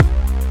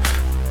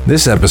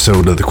This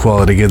episode of the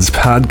Quality Goods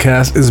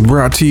Podcast is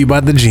brought to you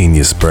by the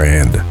Genius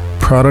brand.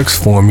 Products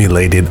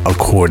formulated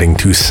according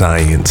to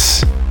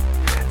science.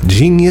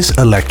 Genius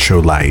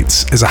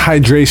Electrolytes is a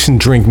hydration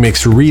drink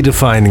mix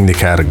redefining the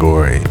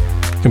category.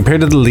 Compared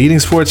to the leading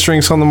sports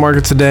drinks on the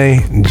market today,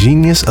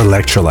 Genius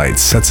Electrolytes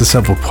sets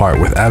itself apart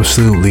with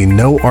absolutely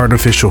no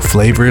artificial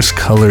flavors,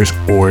 colors,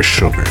 or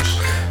sugars.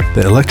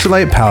 The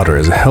electrolyte powder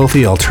is a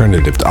healthy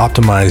alternative to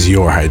optimize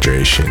your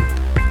hydration.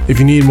 If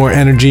you need more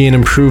energy and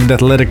improved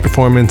athletic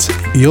performance,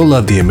 you'll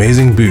love the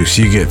amazing boost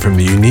you get from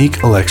the unique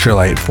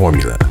electrolyte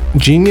formula.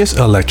 Genius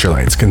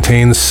Electrolytes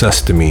contains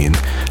sustamin,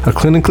 a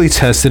clinically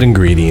tested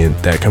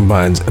ingredient that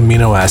combines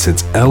amino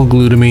acids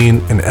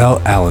L-glutamine and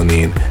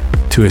L-alanine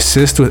to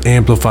assist with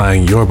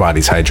amplifying your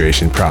body's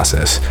hydration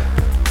process.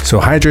 So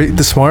hydrate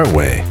the smart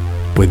way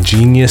with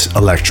Genius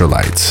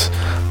Electrolytes.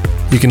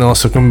 You can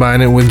also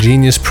combine it with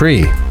Genius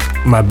Pre,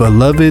 my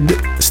beloved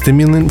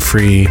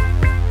stimulant-free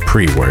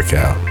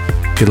pre-workout.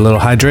 Get a little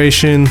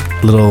hydration,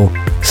 a little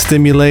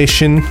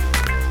stimulation,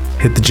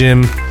 hit the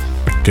gym,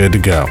 good to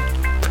go.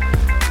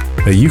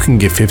 But you can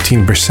get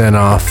 15%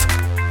 off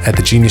at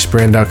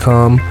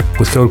thegeniusbrand.com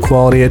with code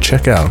QUALITY at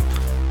checkout.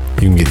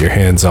 You can get your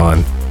hands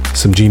on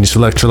some Genius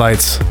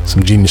Electrolytes,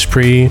 some Genius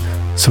Pre,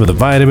 some of the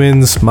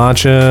vitamins,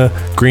 matcha,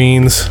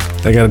 greens.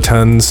 They got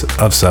tons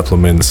of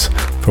supplements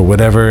for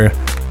whatever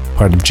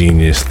part of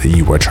genius that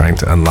you are trying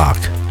to unlock.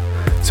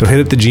 So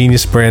hit up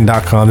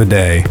thegeniusbrand.com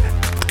today.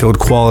 Code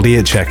QUALITY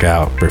at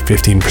checkout for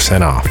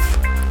 15% off.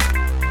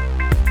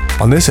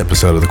 On this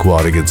episode of the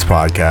Quality Goods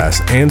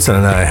Podcast, Anson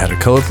and I had a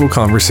colorful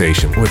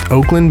conversation with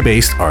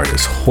Oakland-based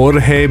artist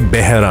Jorge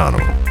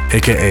Bejarano,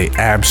 aka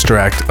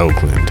Abstract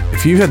Oakland.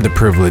 If you've had the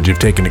privilege of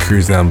taking a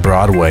cruise down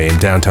Broadway in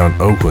downtown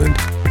Oakland,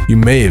 you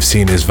may have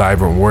seen his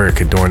vibrant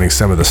work adorning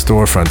some of the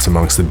storefronts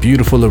amongst the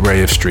beautiful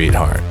array of street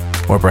art.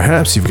 Or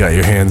perhaps you've got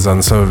your hands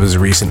on some of his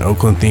recent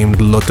Oakland-themed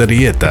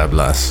Loteria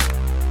tablas.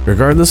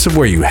 Regardless of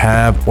where you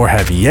have or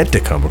have yet to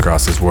come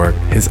across his work,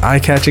 his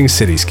eye-catching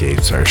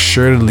cityscapes are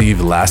sure to leave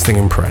a lasting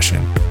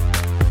impression.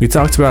 We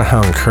talked about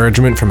how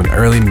encouragement from an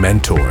early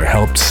mentor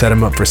helped set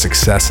him up for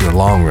success in the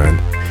long run,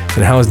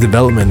 and how his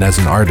development as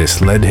an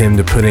artist led him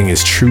to putting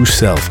his true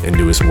self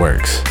into his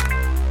works.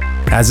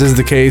 As is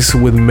the case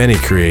with many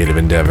creative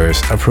endeavors,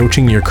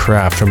 approaching your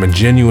craft from a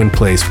genuine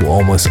place will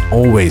almost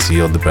always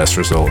yield the best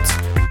results,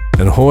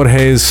 and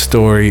Jorge's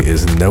story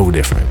is no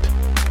different.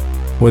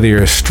 Whether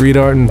you're a street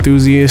art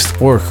enthusiast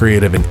or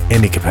creative in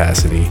any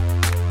capacity,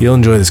 you'll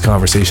enjoy this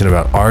conversation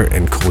about art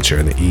and culture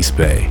in the East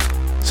Bay.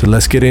 So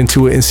let's get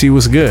into it and see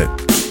what's good.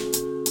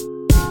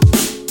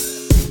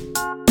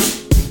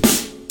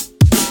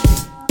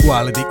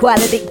 Quality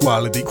goods.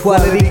 Quality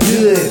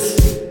goods.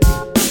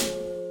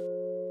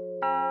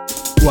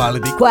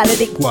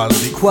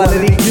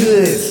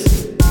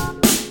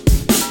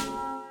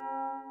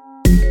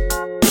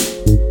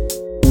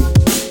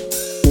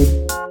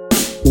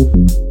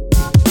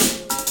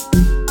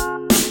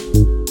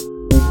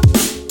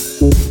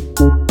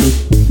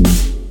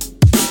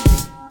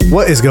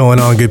 What is going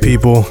on, good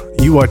people?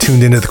 You are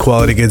tuned into the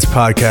Quality Goods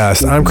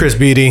Podcast. I'm Chris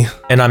Beatty.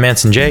 And I'm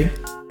Anson J.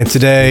 And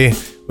today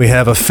we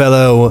have a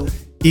fellow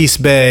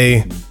East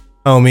Bay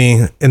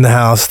homie in the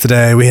house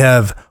today. We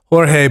have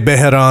Jorge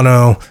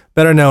Bejarano,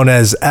 better known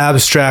as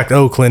Abstract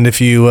Oakland.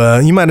 If you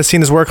might have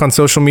seen his work on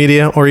social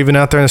media or even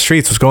out there in the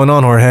streets. What's going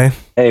on, Jorge?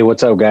 Hey,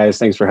 what's up, guys?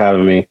 Thanks for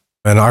having me.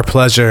 And our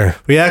pleasure.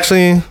 We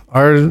actually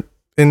are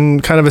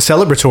in kind of a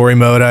celebratory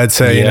mode, I'd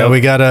say. Yep. You know, we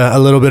got a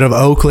little bit of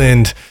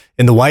Oakland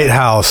in the White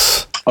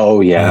House.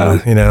 Oh, yeah.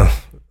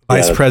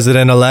 Vice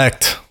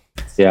President-elect.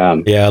 Yeah.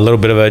 Yeah, a little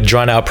bit of a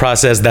drawn-out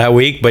process that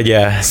week, but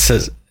yeah, it's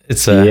a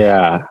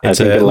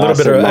little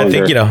bit of, I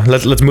think,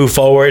 let's move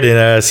forward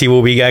and see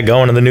what we got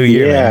going in the new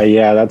year. Yeah, man.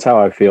 Yeah, that's how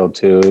I feel,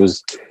 too. It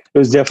was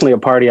definitely a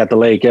party at the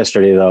lake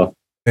yesterday, though.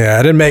 Yeah,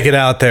 I didn't make it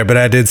out there, but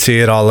I did see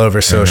it all over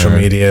social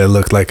media. It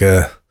looked like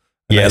it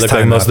looked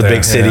like most of the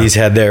big cities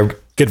had their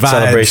good vibes.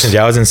 Celebrations.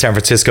 Yeah, I was in San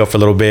Francisco for a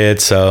little bit,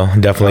 so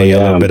definitely a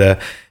little bit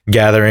of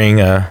gathering.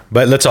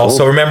 But let's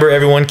also remember,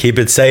 everyone, keep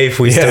it safe.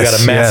 We still got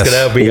to mask it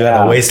up. We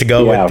got a ways to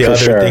go with the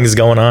other things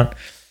going on.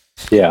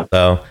 Yeah.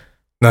 So.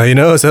 No, it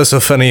was also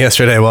funny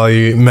yesterday while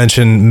you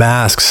mentioned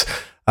masks.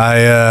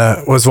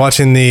 I was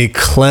watching the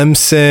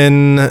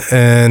Clemson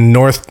and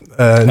Notre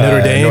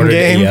Dame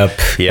game. Yep.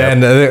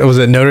 And it was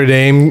at Notre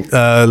Dame. Came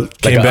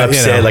back,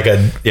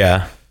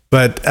 upset,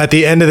 But at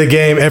the end of the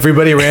game,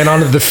 everybody ran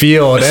onto the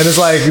field, and it's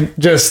like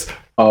just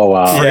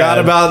forgot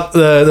about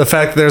the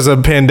fact that there's a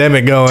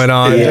pandemic going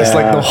on. Yeah. Just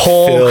like the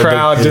whole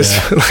crowd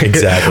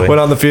went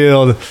on the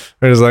field.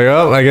 They're just like,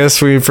 oh, I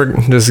guess we've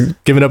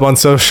just given up on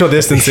social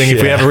distancing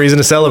if we have a reason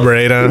to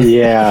celebrate.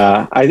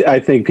 Yeah, I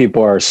think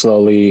people are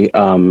slowly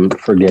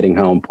forgetting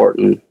how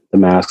important the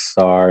masks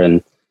are.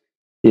 And,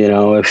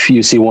 if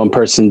you see one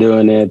person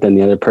doing it, then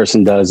the other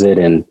person does it.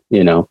 And,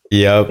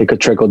 it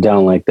could trickle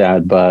down like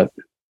that. But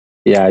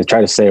yeah, I try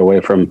to stay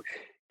away from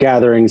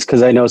gatherings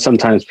because I know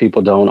sometimes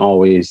people don't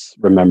always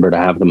remember to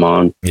have them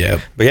on. Yeah.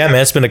 But yeah,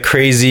 man, it's been a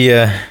crazy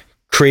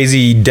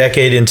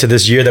decade into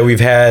this year that we've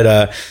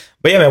had.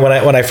 But yeah,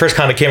 man, when I first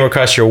kind of came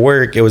across your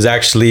work, it was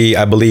actually,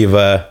 I believe,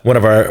 one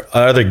of our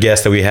other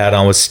guests that we had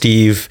on was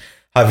Steve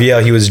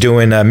Javier. He was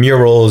doing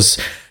murals.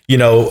 You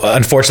know,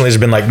 unfortunately,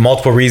 there's been like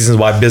multiple reasons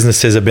why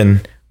businesses have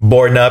been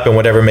boarding up and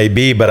whatever it may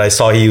be. But I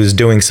saw he was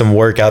doing some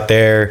work out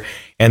there.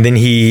 And then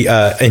he,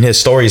 in his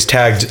stories,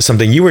 tagged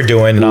something you were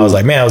doing. And I was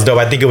like, man, that was dope.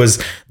 I think it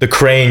was the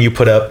crane you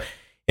put up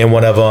in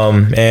one of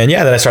them. And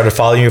yeah, then I started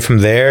following you from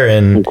there.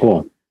 And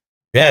cool.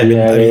 Yeah,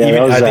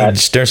 I think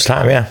there's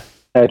time, yeah.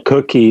 At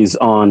Cookies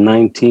on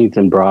 19th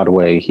and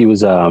Broadway. He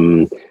was, I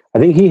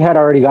think he had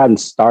already gotten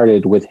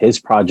started with his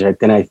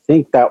project. And I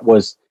think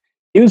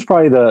he was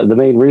probably the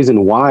main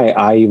reason why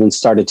I even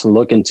started to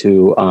look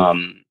into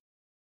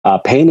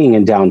painting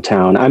in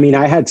downtown. I mean,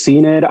 I had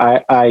seen it.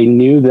 I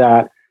knew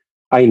that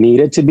I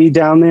needed to be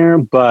down there,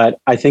 but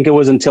I think it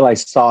was until I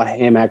saw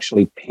him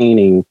actually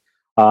painting.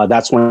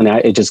 That's when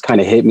it just kind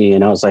of hit me.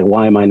 And I was like,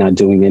 why am I not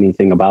doing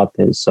anything about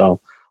this?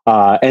 So,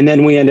 and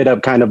then we ended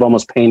up kind of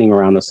almost painting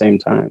around the same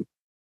time.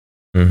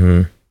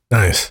 Mm-hmm.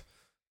 Nice.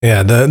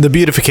 Yeah, the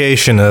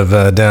beautification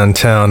of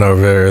downtown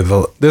over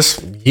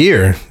this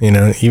year,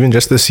 even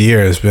just this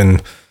year has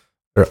been,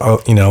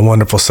 a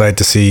wonderful sight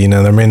to see.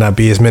 There may not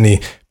be as many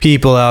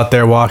people out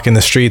there walking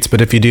the streets, but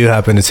if you do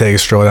happen to take a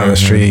stroll down the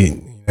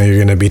street, you're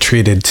going to be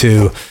treated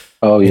to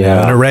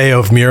an array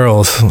of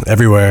murals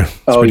everywhere.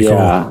 It's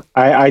cool.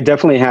 I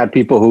definitely had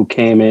people who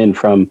came in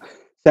from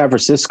San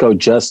Francisco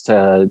just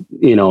to,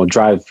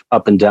 drive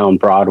up and down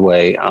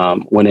Broadway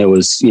when it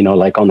was,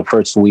 like on the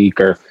first week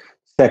or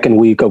second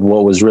week of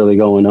what was really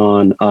going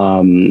on.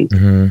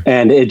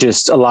 And it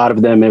just, a lot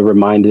of them, it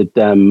reminded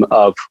them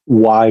of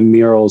why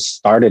murals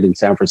started in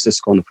San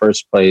Francisco in the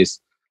first place.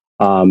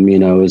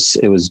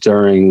 It was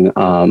during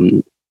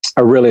a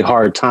really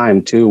hard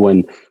time too,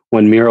 when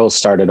murals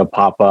started to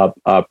pop up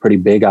pretty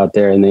big out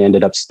there, and they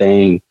ended up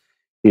staying.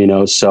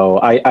 So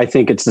I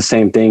think it's the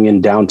same thing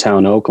in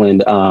downtown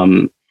Oakland.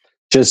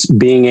 Just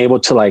being able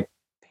to like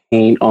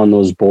paint on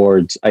those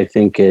boards, I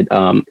think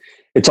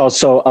it's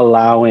also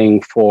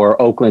allowing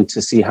for Oakland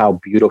to see how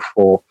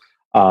beautiful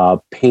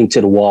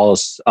painted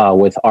walls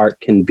with art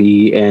can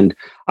be. And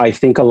I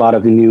think a lot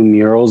of new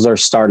murals are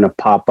starting to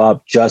pop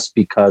up just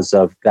because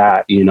of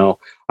that.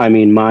 I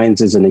mean,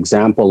 Mines is an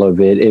example of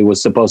it. It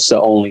was supposed to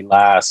only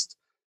last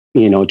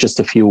just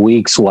a few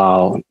weeks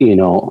while,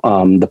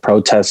 the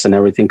protests and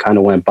everything kind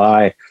of went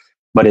by.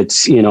 But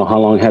it's, how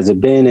long has it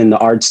been? And the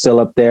art's still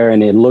up there,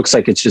 and it looks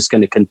like it's just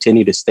going to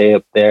continue to stay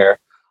up there.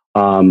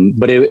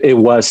 But it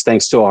was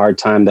thanks to a hard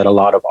time that a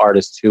lot of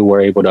artists too were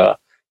able to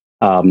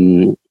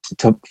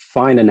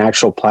find an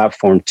actual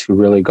platform to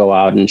really go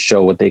out and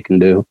show what they can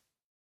do.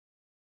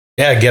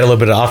 Yeah, get a little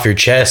bit off your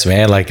chest,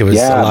 man. Like it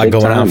was a lot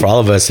going on for all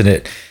of us,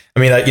 and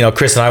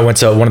Chris and I went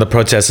to one of the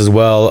protests as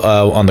well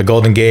on the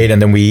Golden Gate,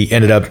 and then we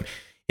ended up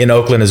in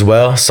Oakland as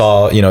well.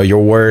 Saw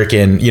your work,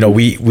 and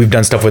we've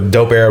done stuff with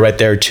Dope Era right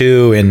there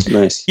too. And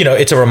nice.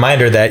 It's a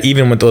reminder that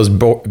even with those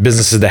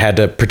businesses that had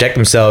to protect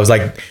themselves,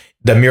 like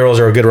the murals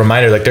are a good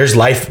reminder. Like there's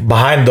life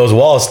behind those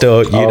walls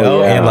still,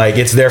 and like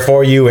it's there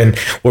for you, and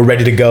we're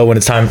ready to go when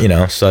it's time.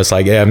 So it's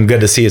like, I'm good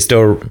to see it's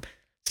still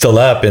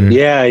up, and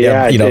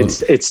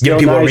it's still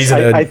give people nice. A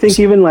reason. I think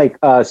even like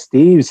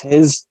Steve's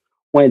his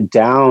went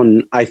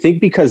down, I think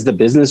because the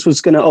business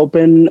was going to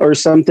open or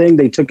something,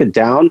 they took it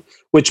down,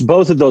 which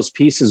both of those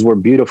pieces were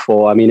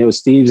beautiful. I mean, it was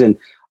Steve's, and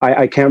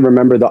I can't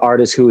remember the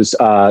artist who was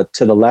to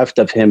the left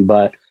of him,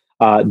 but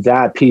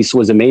that piece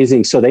was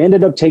amazing. So they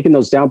ended up taking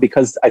those down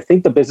because I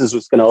think the business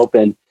was going to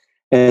open,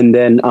 and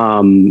then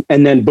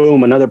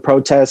boom, another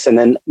protest, and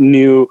then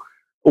new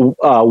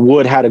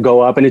wood had to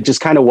go up, and it just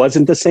kind of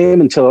wasn't the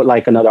same until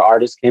like another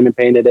artist came and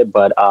painted it.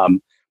 But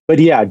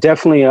yeah,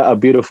 definitely a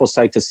beautiful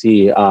sight to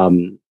see.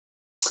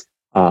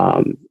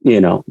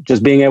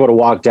 Just being able to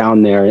walk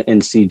down there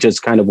and see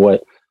just kind of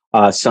what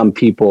some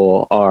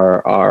people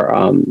are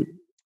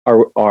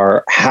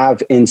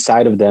have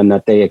inside of them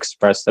that they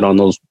expressed it on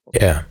those.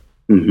 Yeah.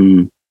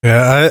 Mm-hmm.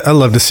 Yeah, I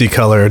love to see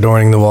color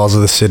adorning the walls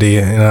of the city.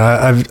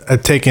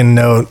 I've taken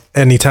note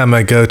anytime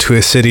I go to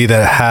a city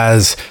that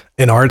has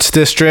an arts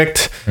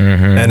district,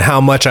 and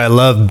how much I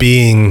love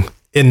being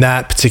in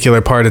that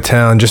particular part of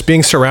town. Just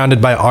being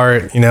surrounded by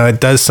art,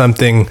 it does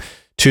something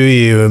to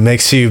you. It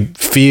makes you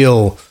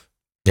feel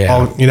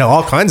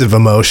all kinds of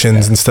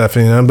emotions and stuff,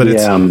 but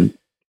it's,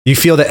 you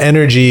feel the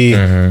energy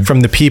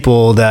from the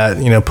people that,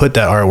 put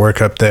that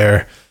artwork up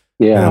there.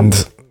 Yeah.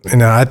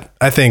 And,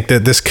 I think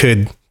that this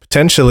could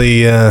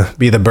potentially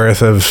be the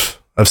birth of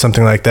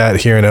something like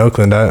that here in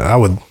Oakland.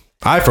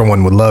 I for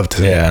one would love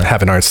to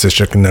have an arts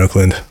district in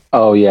Oakland.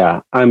 Oh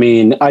yeah. I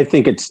mean, I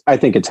think it's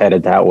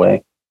headed that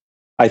way.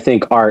 I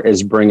think art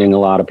is bringing a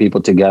lot of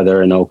people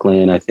together in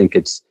Oakland. I think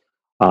it's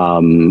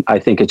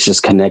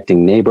just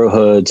connecting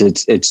neighborhoods.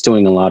 It's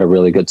doing a lot of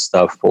really good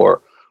stuff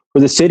for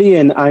the city.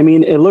 And I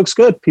mean, it looks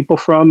good. People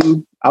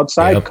from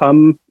outside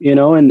come,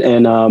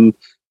 and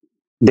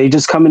they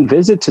just come and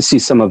visit to see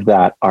some of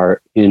that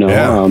art,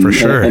 for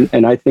sure.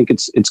 And I think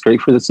it's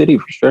great for the city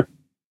for sure.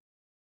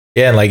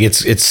 Yeah, and like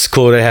it's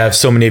cool to have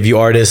so many of you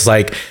artists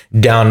like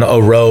down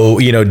a row,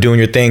 you know, doing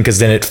your thing, because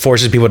then it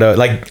forces people to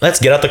like, let's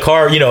get out the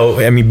car, you know,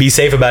 I mean, be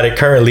safe about it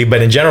currently,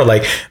 but in general,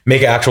 like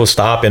make an actual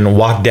stop and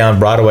walk down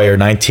Broadway or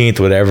 19th,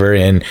 whatever,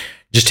 and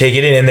just take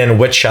it in. And then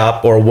what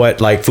shop or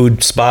what like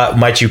food spot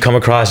might you come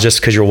across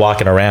just because you're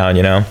walking around,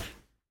 you know?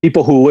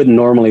 People who wouldn't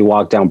normally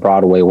walk down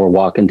Broadway were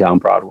walking down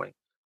Broadway.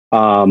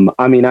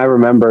 I mean, I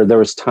remember there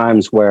was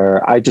times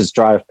where I just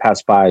drive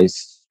past by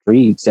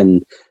streets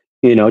and,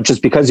 you know,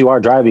 just because you are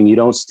driving, you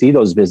don't see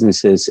those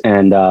businesses.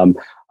 And,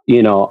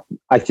 you know,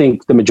 I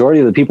think the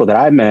majority of the people that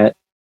I met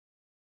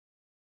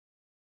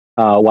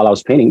while I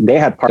was painting, they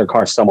had parked their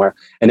cars somewhere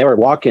and they were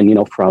walking, you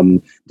know,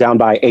 from down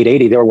by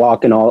 880, they were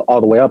walking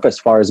all the way up as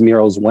far as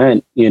murals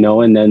went, you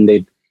know, and then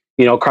they'd,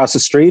 you know, cross the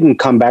street and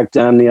come back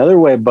down the other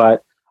way.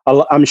 But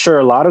I'm sure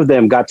a lot of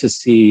them got to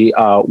see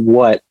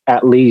what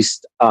at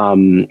least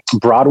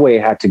Broadway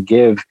had to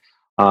give,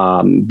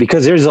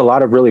 because there's a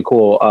lot of really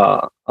cool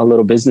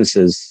little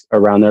businesses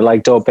around there,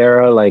 like Dope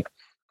Era, like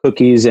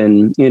Cookies.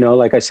 And, you know,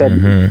 like I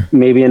said,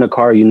 maybe in a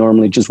car, you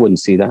normally just wouldn't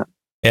see that.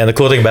 And the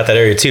cool thing about that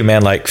area too,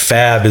 man, like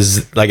Fab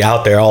is like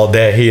out there all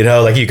day, you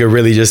know, like you could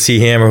really just see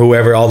him or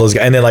whoever, all those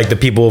guys. And then like the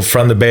people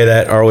from the Bay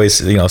that are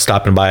always, you know,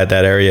 stopping by at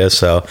that area.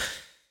 So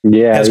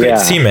yeah, it's great to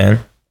see, man.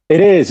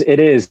 It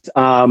is.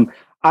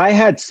 I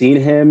had seen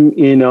him,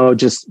 you know,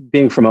 just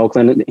being from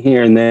Oakland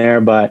here and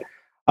there, but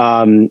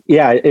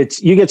yeah,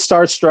 you get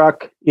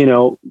starstruck, you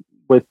know,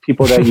 with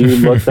people that you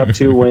looked up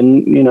to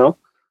when, you know,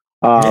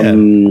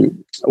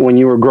 when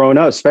you were growing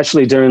up,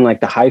 especially during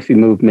like the hyphy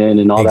movement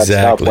and all that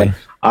stuff. Like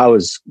I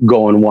was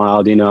going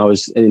wild, you know, I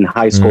was in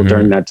high school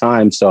during that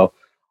time. So,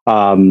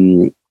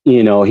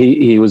 you know,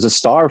 he was a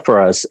star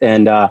for us.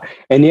 And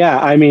yeah,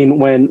 I mean,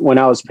 when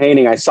I was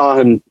painting, I saw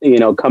him, you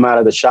know, come out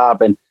of the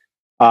shop and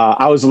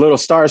I was a little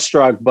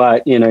starstruck,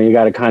 but you know, you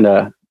got to kind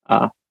of,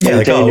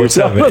 like, oh, what's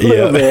up? But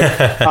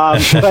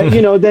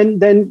you know,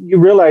 then you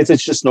realize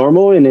it's just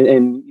normal,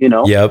 and you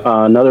know,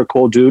 another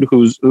cool dude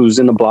who's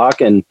in the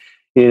block, and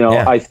you know,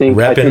 I think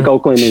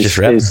Oakland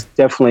is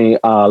definitely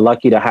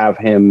lucky to have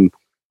him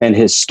and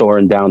his store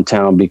in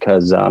downtown,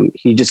 because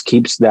he just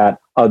keeps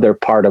that other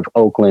part of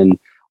Oakland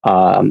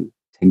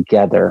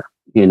together,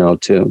 you know,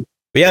 too.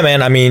 But yeah,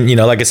 man. I mean, you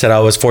know, like I said,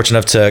 I was fortunate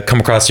enough to come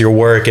across your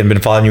work and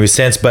been following you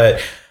since.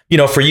 But you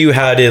know, for you,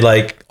 how did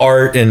like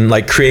art and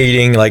like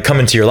creating like come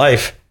into your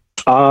life?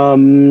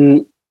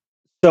 So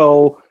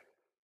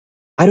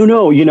I don't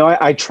know, you know,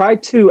 I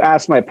tried to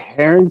ask my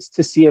parents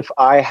to see if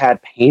I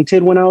had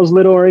painted when I was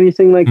little or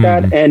anything like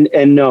that.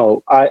 And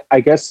no, I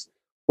guess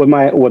what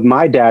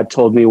my dad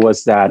told me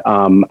was that,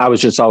 I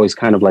was just always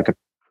kind of like a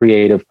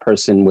creative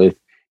person with,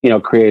 you know,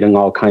 creating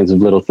all kinds of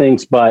little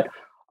things. But,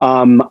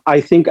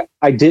 I think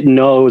I didn't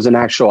know it was an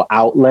actual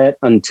outlet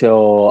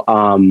until,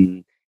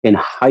 in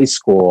high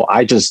school.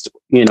 I just,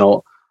 you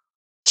know,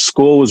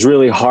 school was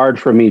really hard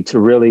for me to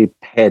really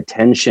pay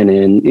attention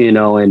in, you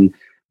know, and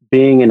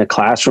being in a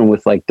classroom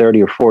with like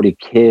 30 or 40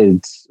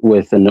 kids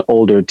with an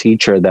older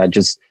teacher that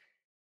just,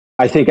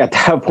 I think at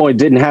that point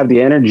didn't have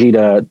the energy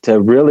to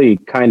really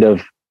kind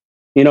of,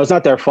 you know, it's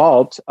not their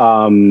fault.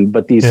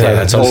 But these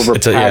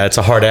it's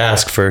a hard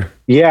ask for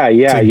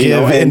to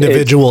give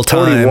individual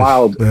time.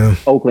 Wild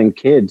Oakland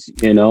kids,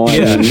 you know. I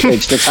mean,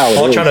 it's just how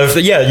it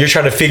is. You're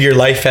trying to figure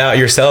life out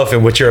yourself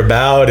and what you're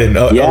about, and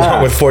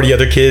along with 40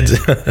 other kids.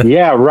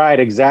 Yeah, right,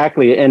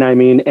 exactly. And I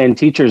mean, and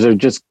teachers are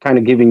just kind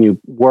of giving you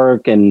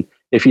work, and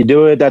if you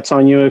do it, that's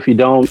on you. If you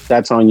don't,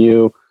 that's on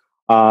you.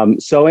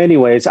 So,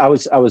 anyways, I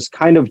was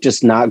kind of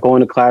just not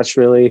going to class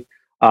really,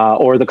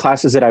 or the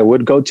classes that I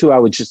would go to, I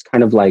would just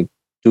kind of like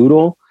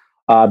doodle,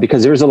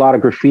 because there's a lot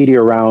of graffiti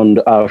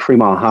around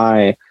Fremont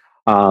High.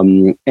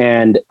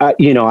 And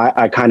you know,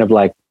 I kind of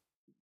like,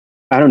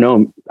 I don't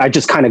know, I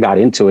just kind of got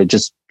into it,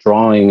 just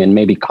drawing and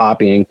maybe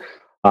copying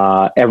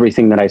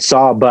everything that I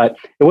saw. But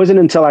it wasn't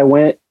until I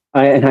went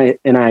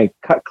and I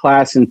cut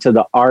class into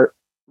the art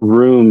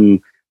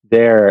room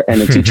there, and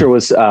the teacher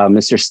was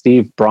Mr.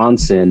 Steve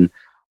Bronson.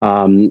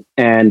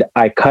 And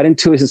I cut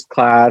into his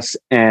class,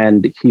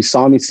 and he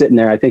saw me sitting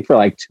there, I think for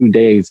like 2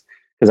 days,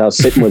 because I was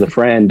sitting with a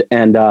friend.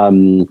 And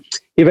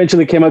he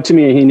eventually came up to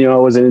me, and he knew I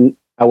wasn't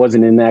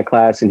in that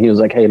class. And he was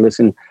like, "Hey,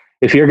 listen,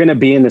 if you're going to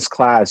be in this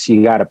class,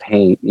 you got to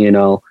paint, you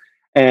know?"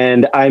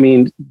 And I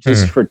mean,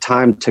 just for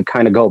time to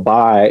kind of go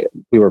by,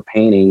 we were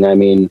painting. I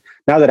mean,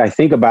 now that I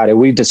think about it,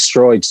 we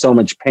destroyed so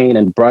much paint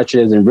and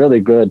brushes and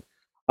really good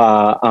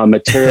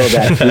material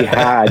that we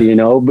had, you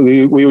know, but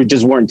we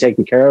just weren't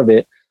taking care of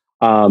it.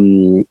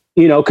 You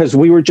know, because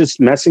we were just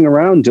messing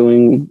around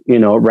doing, you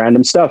know,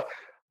 random stuff.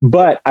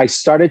 But I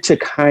started to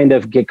kind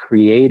of get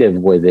creative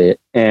with it.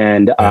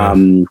 And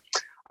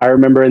I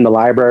remember in the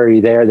library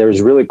there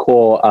was really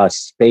cool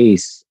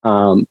space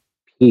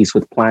piece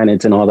with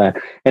planets and all that.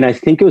 And I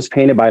think it was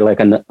painted by like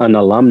an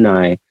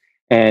alumni.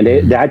 And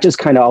that just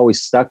kind of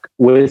always stuck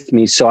with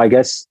me. So I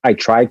guess I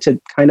tried to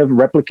kind of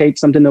replicate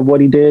something of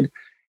what he did.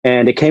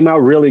 And it came out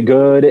really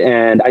good.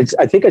 And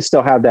I think I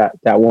still have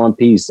that one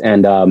piece.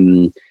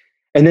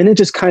 And then it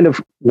just kind of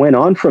went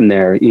on from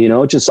there, you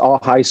know, just all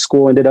high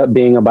school ended up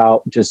being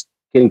about just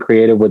getting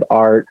creative with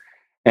art.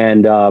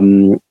 And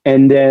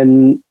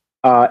then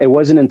it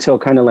wasn't until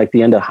kind of like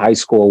the end of high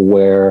school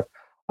where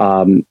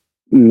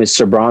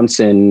Mr.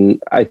 Bronson,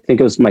 I think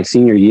it was my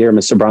senior year,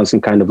 Mr.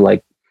 Bronson kind of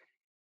like,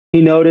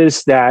 he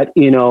noticed that,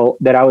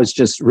 that I was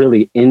just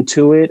really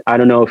into it. I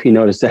don't know if he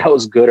noticed that I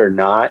was good or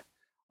not.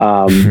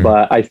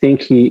 But I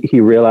think he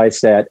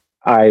realized that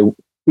I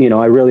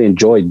really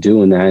enjoyed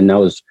doing that. And I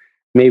was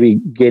maybe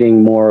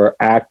getting more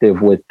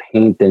active with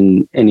paint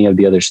than any of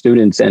the other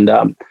students. And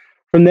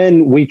from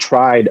then we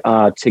tried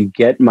to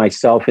get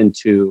myself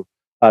into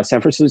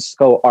San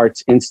Francisco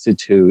Arts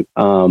Institute.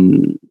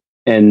 And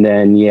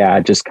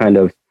then, just kind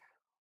of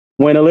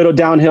went a little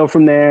downhill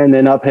from there and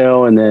then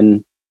uphill. And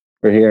then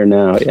we're here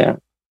now. Yeah.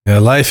 Yeah,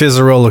 life is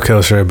a roller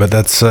coaster, but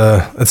that's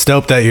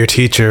dope that your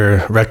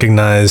teacher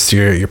recognized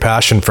your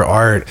passion for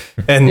art.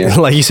 And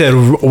like you said,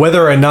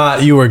 whether or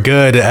not you were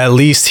good, at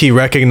least he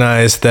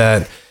recognized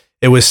that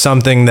it was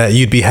something that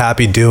you'd be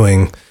happy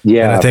doing.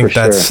 Yeah, and I think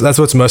that's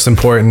what's most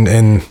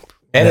important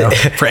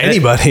for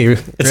anybody.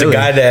 It's really a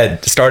guy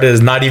that started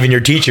as not even your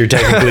teacher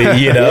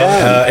technically,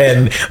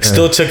 and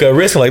still took a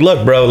risk. Like,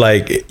 look, bro,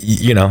 like,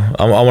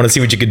 I want to see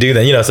what you could do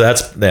then, so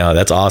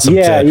that's awesome.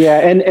 Yeah.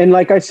 And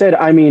like I said,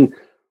 I mean,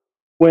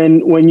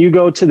 when you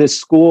go to this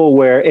school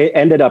where it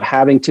ended up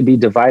having to be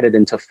divided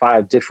into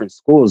 5 different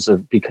schools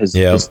because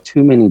there's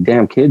too many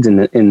damn kids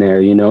in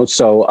there,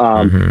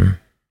 so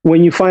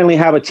when you finally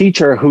have a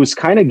teacher who's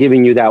kind of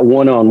giving you that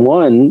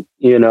one-on-one,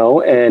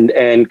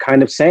 and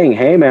kind of saying,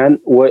 hey man,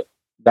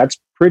 that's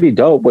pretty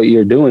dope what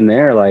you're doing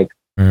there. Like,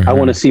 I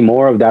want to see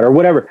more of that or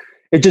whatever.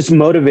 It just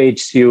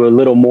motivates you a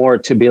little more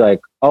to be like,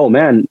 oh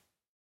man,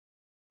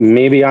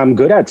 maybe I'm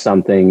good at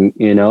something,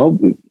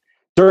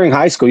 During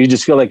high school, you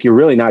just feel like you're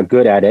really not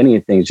good at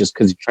anything just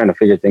because you're trying to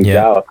figure things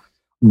out.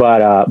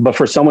 But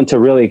for someone to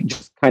really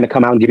just kind of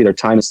come out and give you their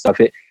time and stuff,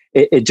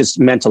 it just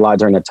meant a lot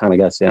during that time, I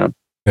guess. Yeah.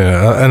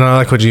 Yeah. And I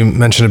like what you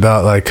mentioned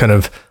about like kind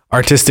of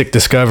artistic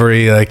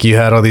discovery. Like you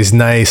had all these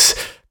nice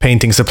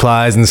painting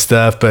supplies and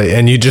stuff,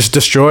 and you just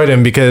destroyed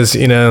them because,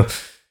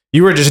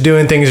 you were just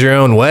doing things your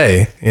own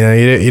way. You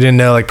didn't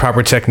know like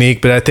proper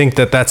technique, but I think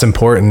that's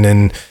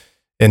important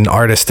in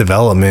artist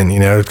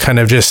development, kind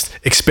of just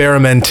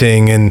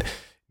experimenting and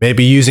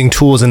maybe using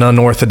tools in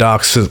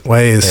unorthodox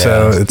ways. Yeah.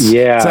 So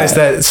it's nice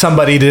that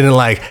somebody didn't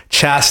like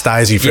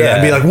chastise you for that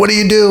and be like, what are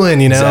you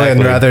doing? Exactly.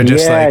 And rather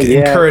just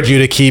encourage you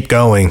to keep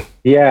going.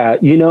 Yeah.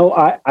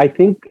 I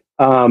think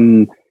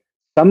some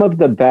of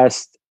the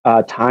best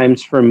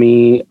times for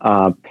me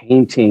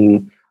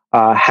painting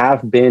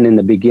have been in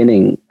the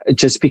beginning,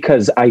 just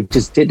because I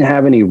just didn't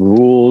have any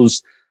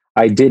rules.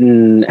 I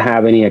didn't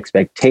have any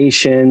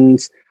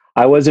expectations.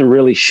 I wasn't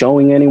really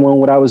showing anyone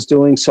what I was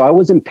doing. So I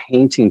wasn't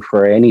painting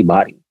for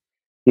anybody,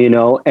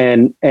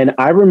 and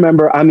I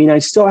remember, I mean, I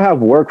still have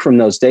work from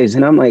those days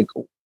and I'm like,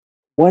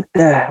 what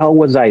the hell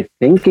was I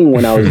thinking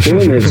when I was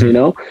doing this?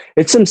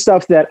 It's some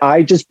stuff that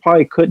I just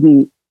probably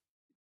couldn't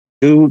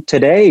do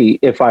today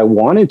if I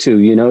wanted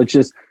to, it's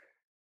just,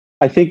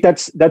 I think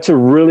that's a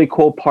really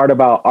cool part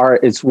about art.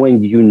 It's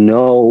when,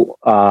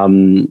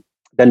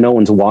 that no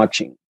one's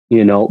watching,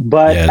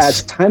 but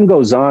as time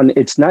goes on,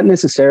 it's not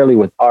necessarily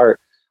with art.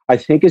 I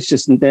think it's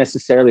just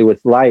necessarily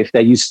with life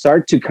that you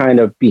start to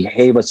kind of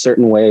behave a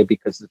certain way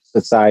because of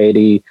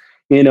society.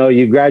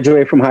 You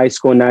graduate from high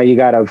school. Now you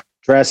got to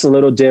dress a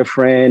little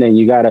different and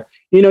you got to,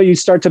 you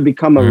start to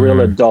become a real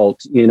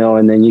adult,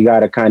 and then you got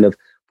to kind of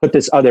put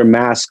this other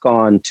mask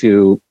on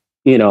to,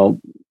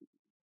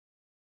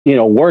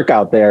 work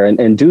out there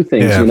and do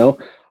things,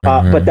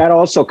 but that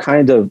also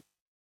kind of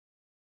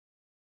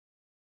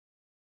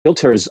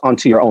filters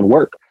onto your own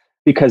work.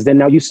 Because then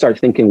now you start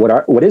thinking,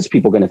 what is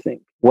people going to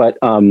think? What,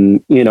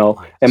 am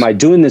I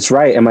doing this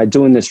right? Am I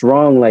doing this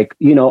wrong? Like,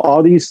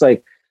 all these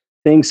like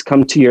things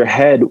come to your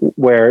head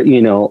where,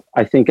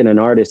 I think in an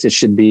artist, it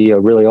should be a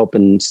really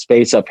open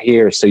space up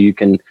here so you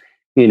can,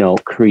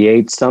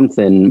 create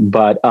something.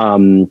 But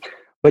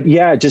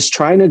yeah, just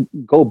trying to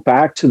go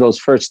back to those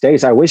first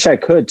days. I wish I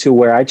could to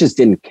where I just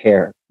didn't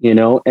care,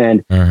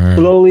 and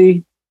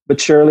slowly but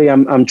surely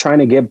I'm trying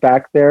to get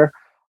back there.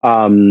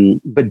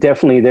 But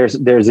definitely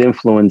there's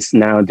influence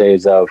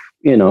nowadays of,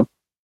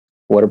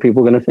 what are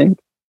people going to think?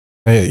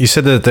 You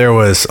said that there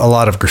was a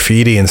lot of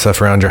graffiti and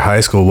stuff around your high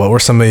school. What were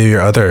some of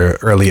your other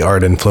early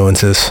art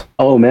influences?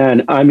 Oh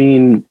man. I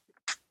mean,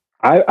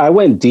 I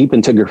went deep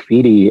into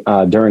graffiti,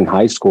 during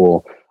high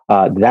school.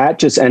 That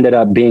just ended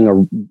up being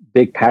a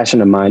big passion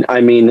of mine.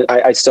 I mean,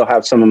 I still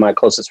have some of my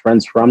closest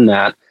friends from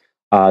that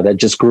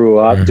just grew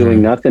up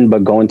doing nothing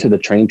but going to the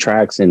train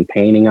tracks and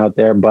painting out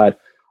there. But,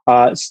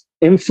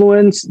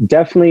 influence,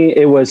 definitely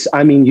it was,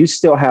 I mean, you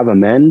still have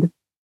Amend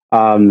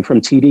from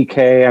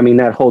TDK. I mean,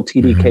 that whole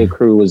TDK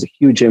crew was a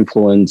huge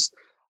influence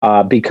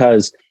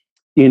because,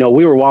 we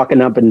were walking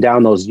up and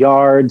down those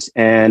yards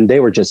and they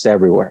were just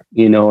everywhere,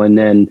 and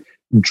then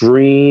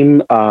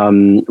Dream,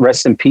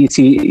 rest in peace,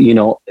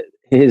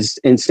 his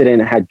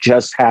incident had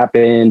just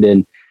happened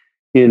and,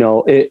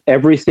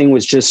 everything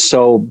was just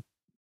so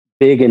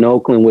big in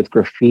Oakland with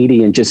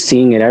graffiti and just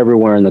seeing it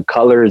everywhere in the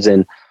colors.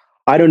 And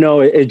I don't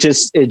know. It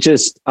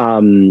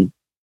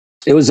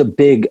was a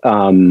big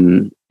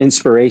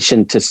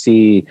inspiration to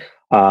see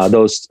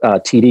those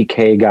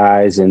TDK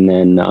guys, and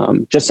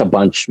then just a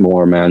bunch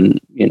more, man.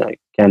 You know,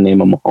 can't name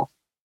them all.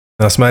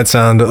 This might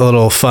sound a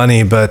little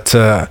funny, but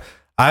I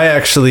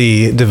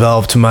actually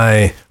developed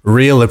my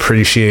real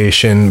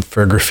appreciation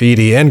for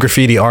graffiti and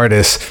graffiti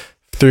artists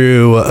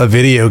through a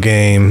video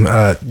game.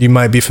 You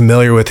might be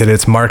familiar with it.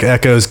 It's Mark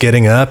Echo's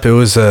Getting Up. It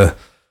was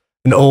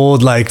an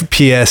old like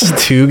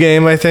PS2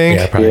 game, I think.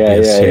 Yeah, probably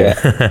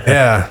PS2.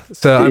 Yeah.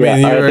 So I mean,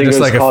 you were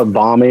just like called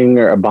Bombing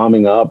or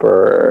Bombing Up,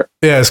 or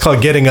it's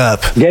called Getting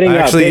Up. Getting I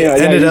actually Up.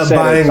 ended up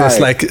buying this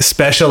like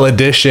special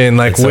edition,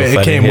 like so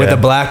it came with a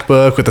black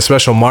book with a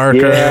special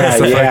marker and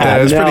stuff like that.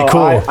 It was pretty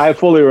cool. I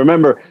fully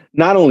remember.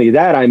 Not only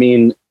that, I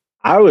mean,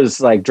 I was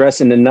like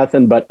dressing in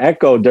nothing but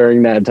Echo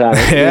during that time.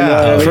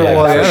 Yeah, you know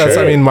what I mean? that's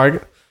I mean,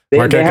 Mark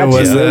Echo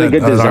was really good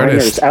designers.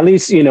 Artist. At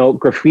least, you know,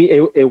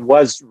 graffiti. It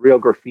was real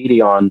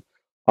graffiti on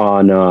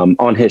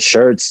his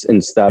shirts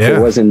and stuff. It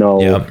wasn't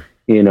no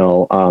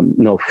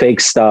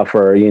fake stuff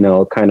or, you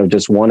know, kind of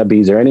just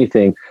wannabes or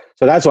anything.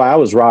 So that's why I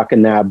was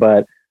rocking that.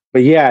 But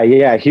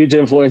yeah, huge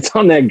influence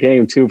on that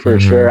game too, for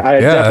sure.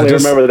 I definitely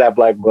remember that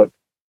black book.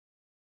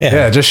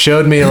 Yeah, it just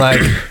showed me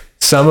like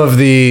some of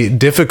the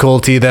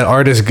difficulty that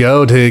artists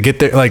go to get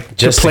their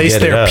to place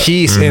their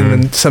piece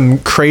in some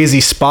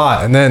crazy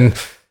spot. And then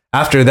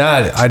after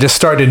that, I just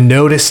started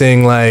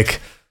noticing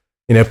like,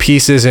 you know,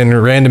 pieces in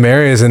random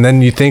areas. And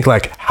then you think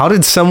like, how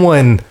did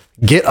someone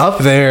get up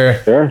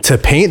there to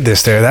paint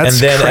this there? That's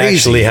and then crazy.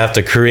 Actually have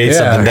to create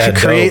something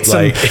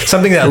that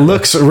something that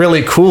looks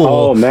really cool.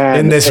 Oh man,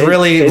 in this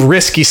really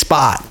risky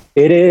spot.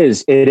 It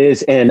is.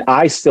 And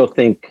I still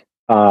think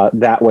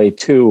that way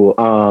too.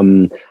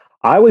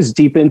 I was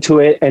deep into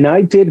it, and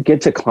I did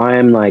get to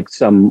climb like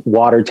some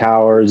water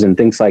towers and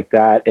things like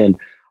that. And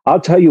I'll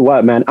tell you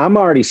what, man, I'm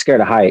already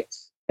scared of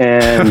heights.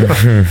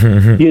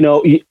 And you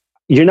know,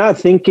 you're not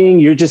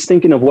thinking. You're just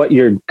thinking of what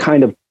your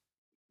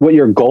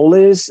goal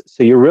is.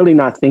 So you're really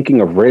not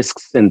thinking of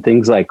risks and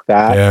things like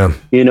that. Yeah.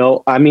 You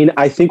know, I mean,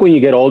 I think when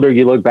you get older,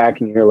 you look back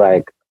and you're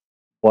like,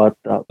 what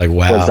the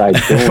was I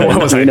doing? What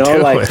was I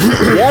doing? Like,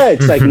 yeah,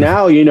 it's like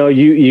now, you know,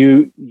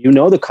 you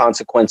know the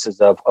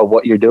consequences of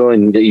what you're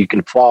doing, that you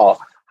can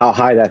fall, how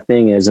high that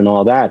thing is and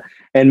all that.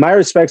 And my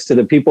respects to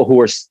the people who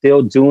are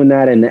still doing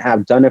that and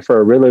have done it for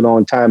a really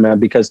long time, man,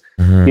 because,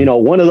 you know,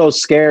 one of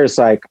those scares,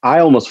 like I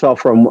almost fell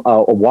from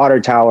a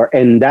water tower.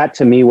 And that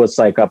to me was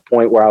like a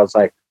point where I was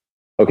like,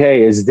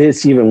 okay, is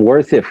this even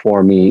worth it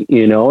for me?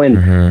 You know,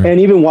 and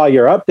even while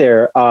you're up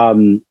there,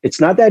 it's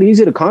not that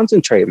easy to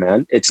concentrate,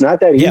 man. It's not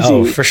that easy.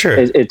 Oh, for sure.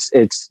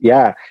 It's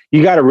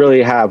you got to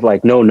really have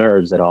like no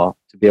nerves at all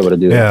to be able to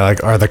do that. Yeah,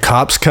 like are the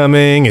cops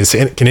coming?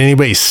 Can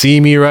anybody see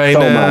me right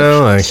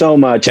now? So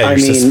much. Yeah, you're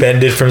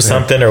suspended from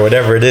something or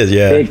whatever it is.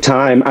 Yeah, big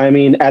time. I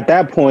mean, at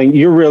that point,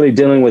 you're really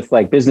dealing with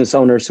like business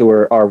owners who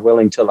are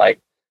willing to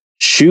like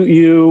shoot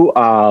you,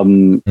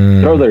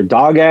 throw their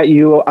dog at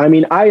you. I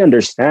mean, I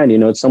understand, you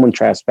know, it's someone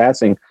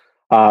trespassing,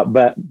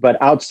 but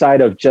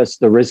outside of just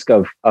the risk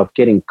of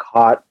getting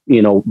caught,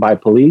 you know, by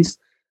police,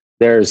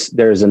 there's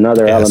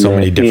another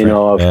element, you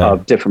know,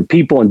 of different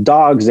people and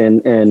dogs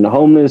and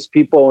homeless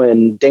people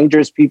and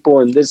dangerous people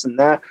and this and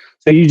that.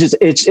 So you just,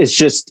 it's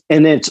just,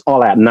 and it's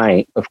all at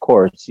night, of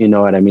course, you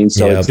know what I mean?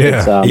 So it's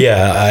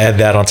I had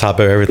that on top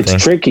of everything.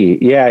 It's tricky.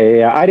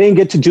 Yeah. I didn't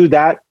get to do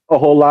that a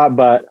whole lot,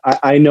 but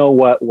I know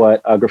what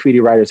graffiti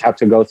writers have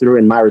to go through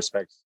in my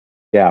respects.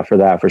 Yeah, for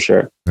that, for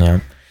sure. Yeah.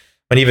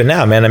 But even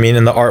now, man, I mean,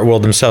 in the art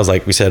world themselves,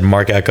 like we said,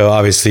 Mark Echo,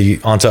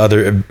 obviously onto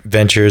other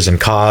ventures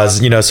and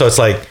cause, you know, so it's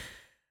like,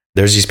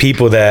 there's these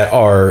people that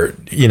are,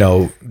 you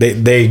know,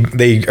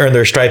 they earn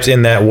their stripes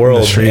in that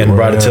world and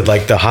brought it to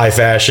like the high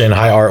fashion,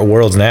 high art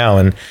worlds now.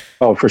 And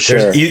oh, for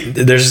sure.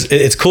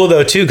 It's cool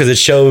though too, because it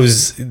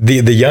shows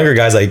the younger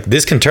guys like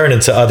this can turn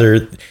into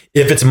other,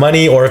 if it's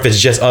money or if it's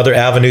just other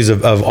avenues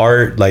of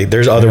art, like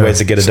there's other ways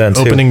to get it done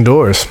too. Opening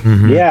doors.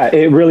 Yeah,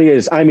 it really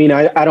is. I mean,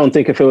 I don't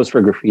think if it was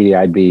for graffiti,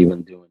 I'd be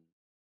even doing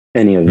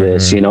any of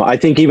this. You know, I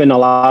think even a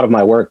lot of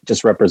my work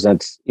just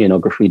represents, you know,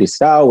 graffiti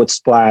style with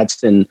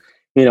splats and,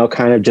 you know,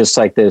 kind of just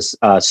like this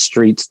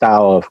street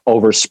style of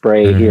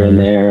overspray here and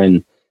there.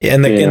 And I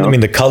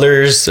mean, the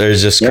colors are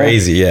just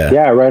crazy.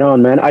 Yeah, right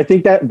on, man. I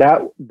think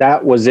that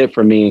was it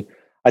for me.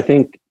 I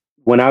think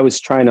when I was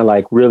trying to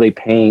like really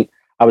paint,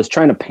 I was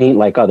trying to paint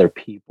like other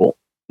people,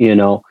 you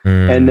know?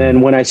 And then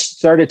when I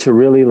started to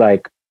really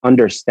like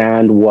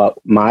understand what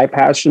my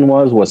passion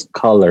was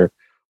color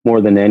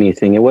more than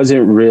anything. It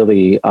wasn't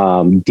really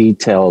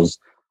details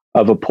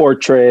of a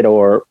portrait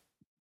or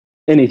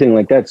anything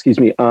like that. Excuse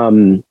me.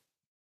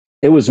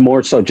 It was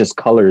more so just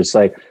colors.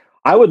 Like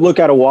I would look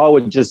at a wall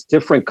with just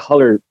different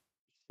color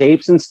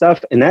shapes and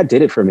stuff. And that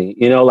did it for me.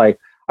 You know, like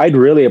I'd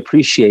really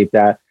appreciate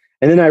that.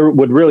 And then I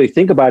would really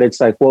think about it. It's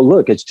like, well,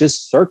 look, it's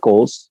just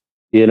circles,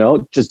 you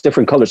know, just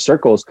different color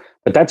circles,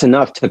 but that's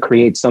enough to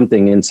create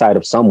something inside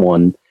of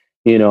someone,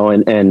 you know,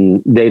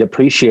 and they'd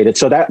appreciate it.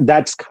 So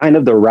that's kind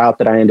of the route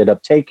that I ended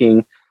up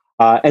taking.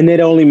 And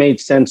it only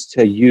made sense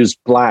to use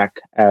black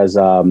as,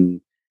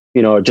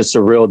 just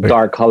a real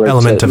dark color.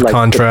 Element of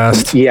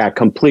contrast. Yeah,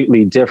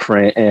 completely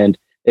different. And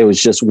it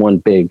was just one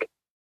big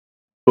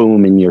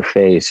boom in your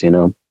face,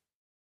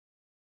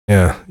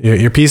 Yeah,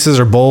 your pieces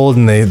are bold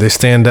and they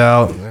stand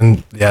out,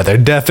 and yeah, they're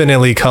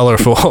definitely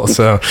colorful.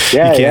 So you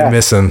can't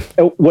miss them.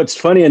 What's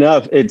funny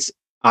enough,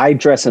 I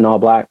dress in all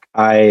black.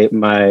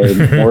 My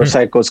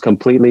motorcycle is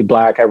completely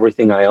black.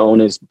 Everything I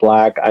own is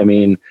black. I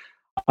mean,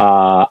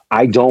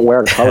 I don't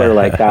wear color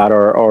like that,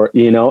 or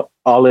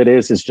all it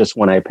is just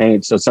when I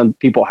paint. So some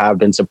people have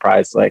been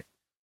surprised, like,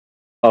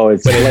 oh,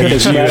 it's like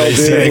this metal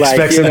dude,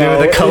 expects him to do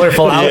with a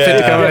colorful outfit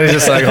to come in, and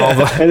just like all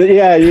black. And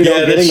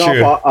getting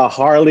off a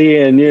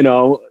Harley and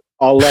all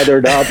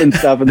leathered up and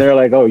stuff, and they're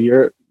like, "Oh,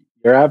 you're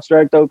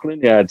abstract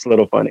Oakland." Yeah, it's a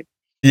little funny.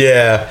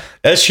 Yeah,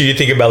 that's true. You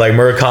think about like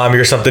Murakami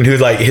or something, who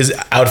like his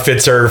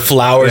outfits are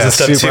flowers and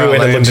stuff too,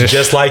 and it looks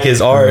just like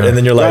his art. And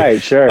then you're like,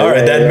 right, sure, all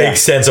right, that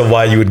makes sense of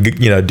why you would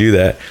do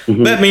that.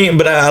 Mm-hmm.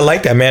 But I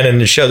like that, man,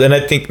 and it shows. And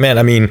I think, man,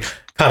 I mean,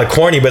 kind of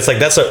corny, but it's like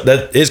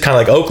that is kind of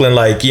like Oakland,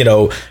 like,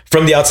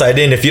 from the outside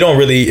in, if you don't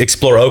really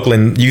explore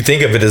Oakland, you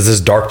think of it as this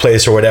dark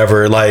place or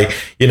whatever, like,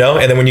 and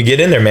then when you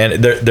get in there,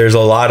 man, there's a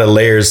lot of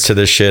layers to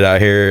this shit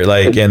out here.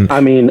 Like, and I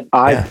mean,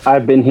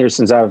 I've been here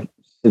since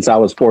I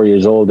was 4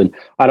 years old, and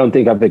I don't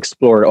think I've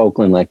explored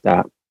Oakland like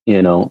that.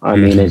 I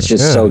mean, it's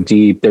just so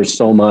deep. There's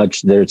so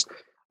much.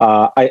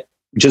 I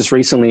just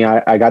recently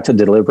I got to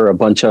deliver a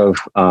bunch of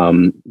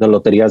the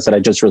loterias that I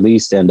just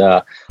released, and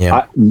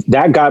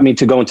that got me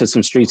to go into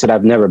some streets that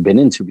I've never been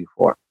into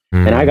before.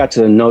 And I got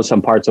to know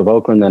some parts of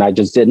Oakland that I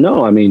just didn't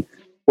know. I mean,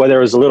 whether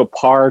it was a little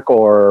park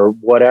or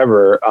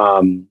whatever,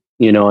 a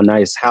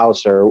nice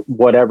house or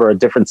whatever, a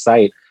different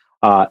site,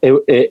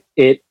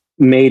 it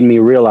made me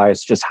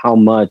realize just how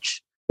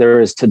much there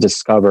is to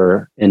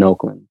discover in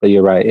Oakland. But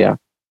you're right. Yeah.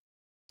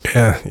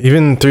 Yeah.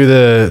 Even through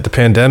the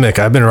pandemic,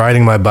 I've been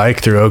riding my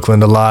bike through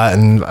Oakland a lot,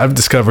 and I've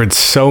discovered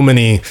so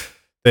many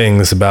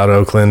things about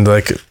Oakland,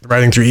 like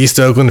riding through East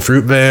Oakland,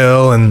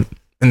 Fruitvale, and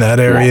in that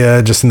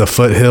area, just in the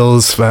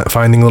foothills,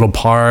 finding little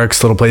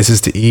parks, little places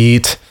to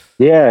eat.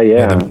 Yeah.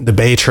 The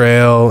Bay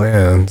Trail.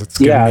 And it's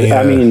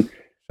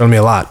shown me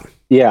a lot.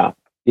 Yeah.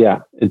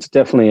 It's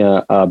definitely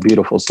a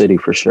beautiful city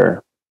for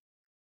sure.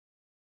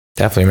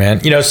 Definitely,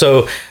 man.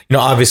 So,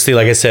 obviously,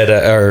 like I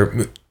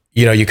said,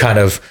 you kind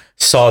of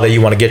saw that you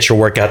want to get your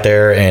work out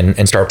there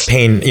and start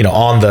painting,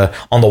 on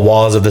the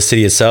walls of the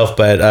city itself.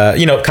 But,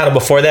 kind of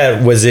before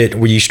that,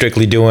 were you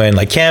strictly doing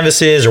like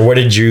canvases, or what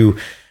did you,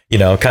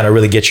 kind of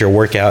really get your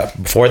work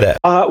out before that?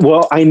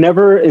 Well, I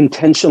never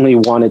intentionally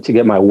wanted to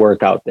get my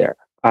work out there.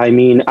 I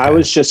mean, I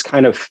was just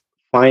kind of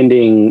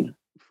finding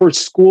for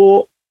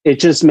school, it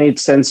just made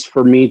sense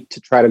for me to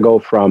try to go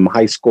from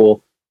high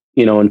school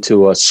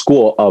into a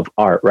school of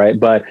art, right?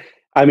 But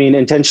I mean,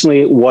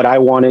 intentionally, what I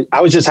wanted, I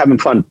was just having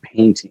fun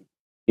painting.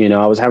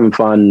 I was having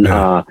fun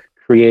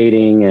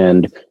creating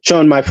and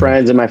showing my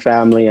friends and my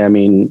family. I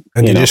mean,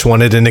 and you just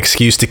wanted an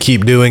excuse to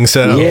keep doing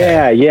so.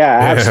 Yeah,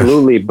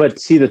 absolutely. But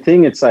see, the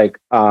thing, it's like,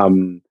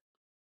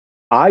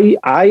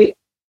 I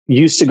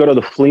used to go to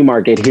the flea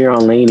market here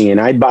on Laney,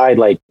 and I'd buy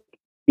like,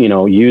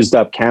 used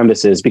up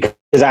canvases because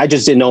I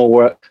just didn't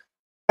know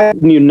I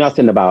knew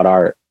nothing about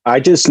art. I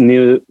just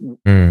knew,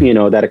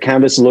 that a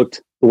canvas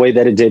looked the way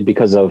that it did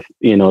because of,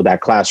 that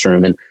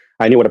classroom. And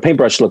I knew what a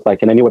paintbrush looked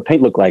like, and I knew what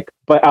paint looked like.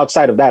 But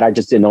outside of that, I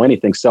just didn't know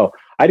anything. So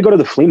I'd go to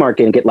the flea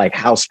market and get like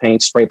house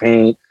paint, spray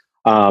paint,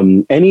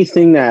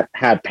 anything that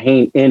had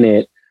paint in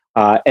it.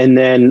 And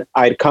then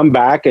I'd come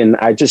back and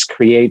I just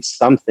create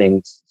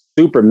something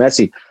super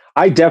messy.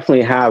 I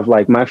definitely have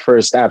like my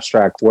first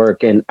abstract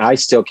work, and I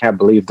still can't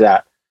believe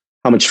that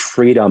how much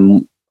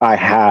freedom I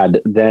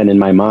had then in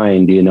my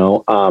mind,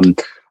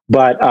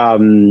 But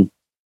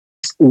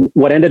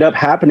what ended up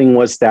happening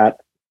was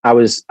that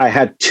I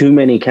had too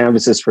many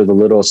canvases for the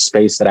little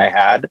space that I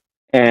had,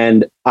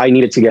 and I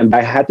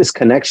had this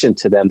connection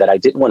to them that I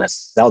didn't want to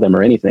sell them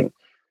or anything.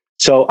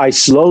 So I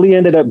slowly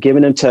ended up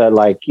giving them to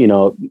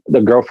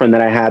the girlfriend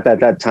that I had at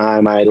that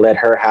time. I let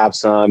her have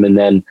some, and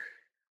then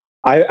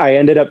I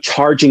ended up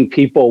charging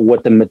people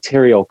what the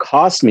material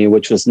cost me,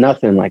 which was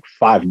nothing, like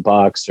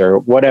 $5 or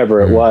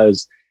whatever it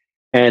was.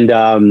 And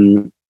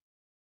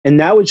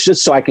that was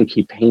just so I can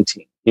keep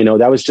painting,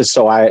 that was just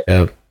so I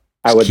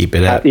would keep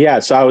it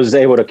up. So I was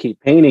able to keep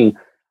painting.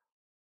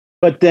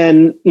 But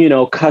then,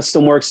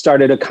 custom work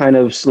started to kind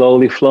of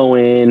slowly flow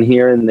in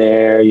here and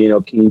there,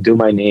 can you do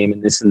my name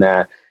and this and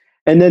that?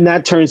 And then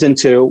that turns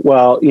into,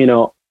 well,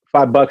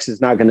 $5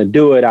 is not going to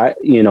do it.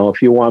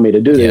 If you want me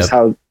to do this,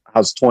 how's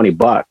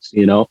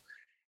 $20,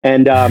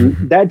 And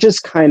that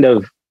just kind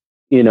of,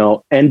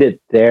 ended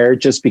there,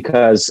 just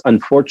because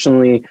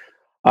unfortunately,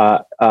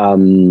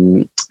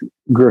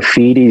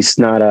 graffiti's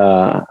not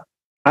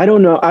I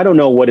don't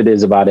know what it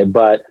is about it,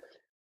 but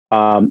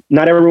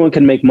not everyone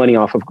can make money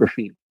off of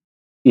graffiti.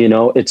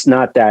 It's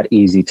not that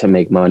easy to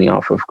make money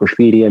off of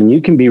graffiti, and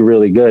you can be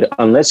really good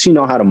unless you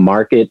know how to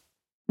market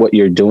what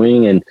you're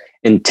doing and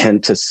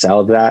intend to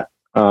sell that.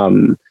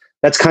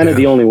 That's kind of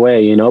the only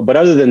way, but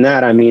other than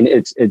that, I mean,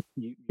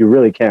 you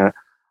really can't,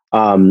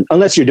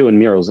 unless you're doing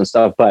murals and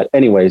stuff. But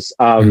anyways,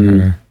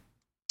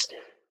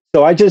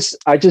 So I just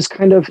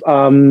kind of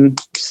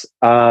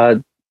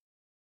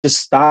just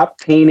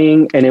stopped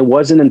painting, and it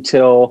wasn't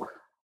until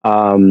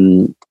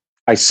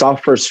I saw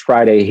First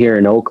Friday here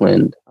in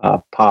Oakland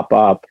pop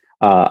up.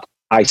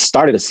 I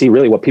started to see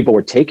really what people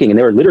were taking, and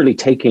they were literally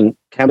taking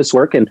canvas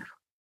work and,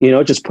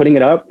 just putting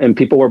it up, and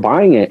people were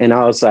buying it. And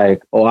I was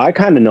like, oh, I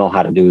kind of know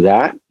how to do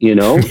that,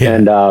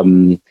 Yeah.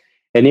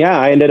 And yeah,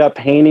 I ended up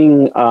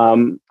painting.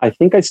 I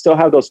think I still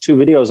have those 2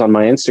 videos on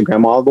my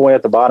Instagram all the way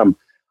at the bottom.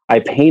 I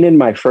painted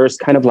my first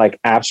kind of like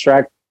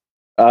abstract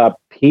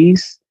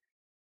piece,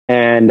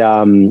 and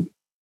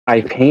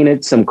I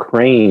painted some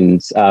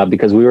cranes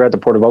because we were at the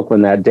Port of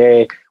Oakland that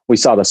day. We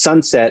saw the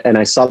sunset, and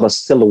I saw the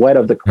silhouette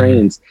of the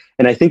cranes.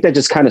 And I think that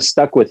just kind of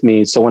stuck with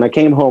me. So when I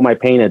came home, I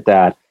painted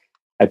that.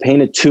 I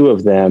painted 2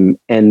 of them.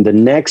 And the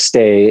next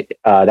day,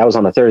 that was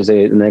on a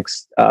Thursday, the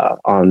next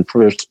on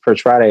First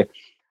Friday,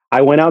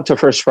 I went out to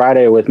First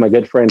Friday with my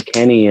good friend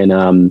Kenny,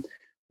 and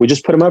we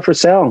just put them up for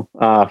sale.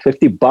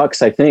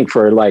 $50, I think,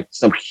 for like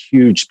some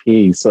huge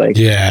piece. Like,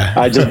 yeah,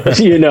 I just, like,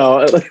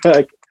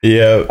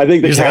 yeah, I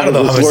think the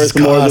canvas was worth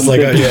more than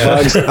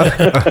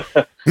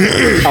 $50.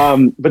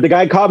 But the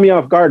guy caught me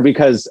off guard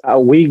because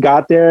we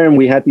got there and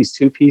we had these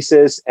 2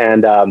 pieces,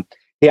 and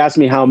he asked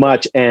me how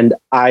much, and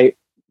I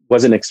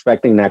wasn't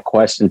expecting that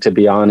question, to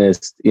be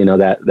honest.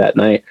 That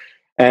night,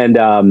 and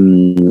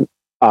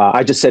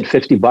I just said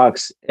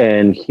 $50,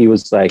 and he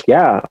was like,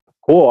 "Yeah,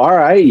 cool, all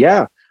right,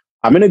 yeah,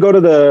 I'm gonna go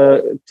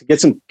to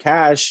get some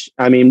cash."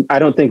 I mean, I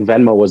don't think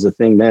Venmo was a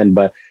thing then,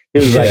 but he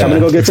was like, "I'm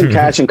gonna go get some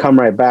cash and come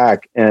right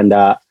back." And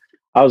I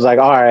was like,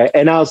 "All right."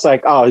 And I was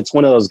like, "Oh, it's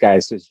one of those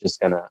guys who's just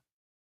gonna."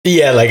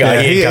 Yeah, like,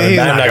 he's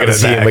not gonna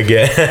see him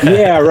again.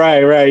 Yeah,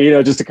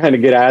 right. Just to kind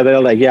of get out of there.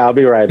 Like, yeah, I'll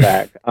be right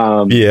back.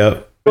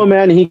 Yeah. Oh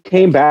man, he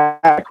came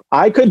back.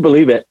 I couldn't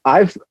believe it.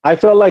 I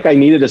felt like I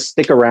needed to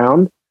stick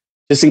around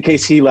just in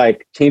case he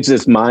like changed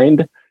his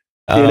mind,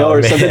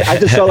 or something. I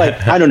just felt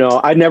like, I don't know.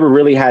 I never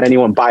really had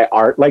anyone buy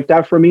art like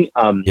that for me.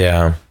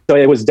 Yeah. So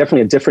it was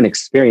definitely a different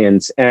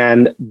experience,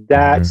 and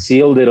that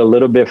sealed it a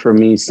little bit for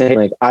me, saying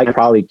like, I could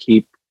probably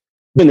keep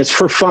doing this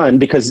for fun,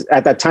 because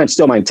at that time,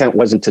 still my intent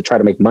wasn't to try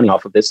to make money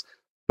off of this,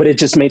 but it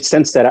just made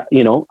sense that,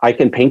 I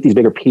can paint these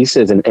bigger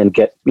pieces and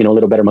get, a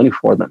little better money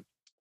for them.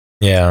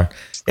 Yeah.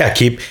 Yeah.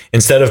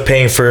 Instead of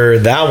paying for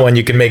that one,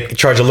 you can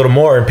charge a little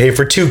more and pay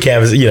for 2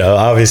 canvases,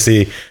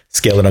 obviously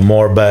scaling them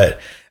more.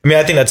 But I mean,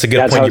 I think that's a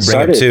good point you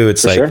bring up too.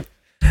 It's like, sure.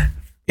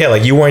 Yeah,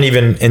 like you weren't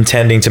even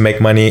intending to make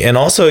money. And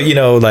also,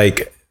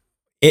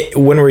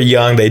 when we're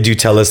young, they do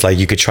tell us like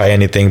you could try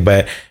anything,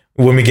 but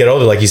when we get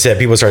older, like you said,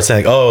 people start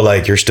saying, "Oh,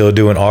 like you're still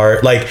doing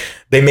art." Like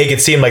they make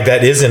it seem like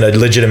that isn't a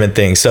legitimate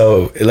thing.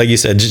 So, like you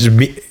said,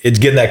 it's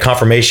getting that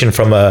confirmation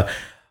from a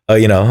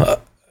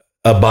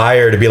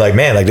buyer to be like,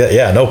 "Man, like that,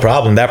 yeah, no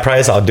problem. That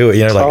price, I'll do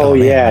it." Like, oh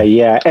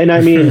yeah. And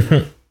I mean,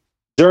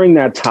 during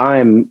that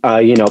time,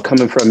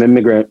 coming from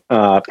immigrant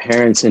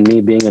parents and me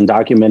being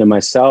undocumented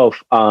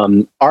myself,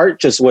 art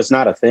just was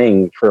not a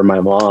thing for my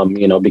mom.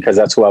 Because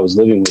that's who I was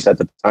living with at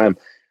the time.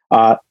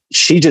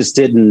 She just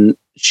didn't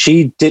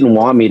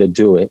want me to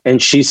do it.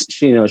 And she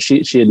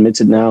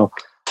admits it now.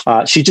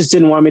 She just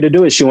didn't want me to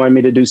do it. She wanted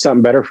me to do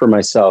something better for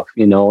myself,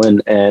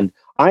 and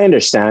I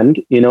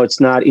understand, it's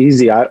not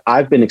easy.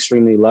 I've been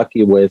extremely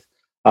lucky with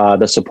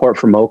the support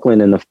from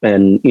Oakland and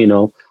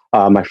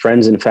my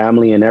friends and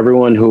family and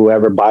everyone who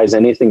ever buys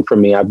anything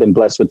from me. I've been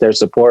blessed with their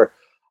support.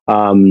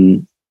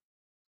 And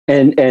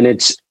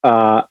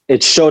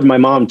it showed my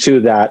mom too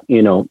that,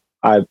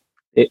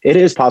 it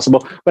is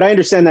possible, but I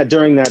understand that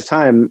during that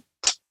time,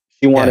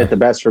 she wanted the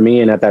best for me.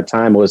 And at that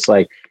time it was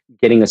like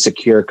getting a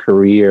secure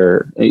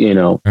career,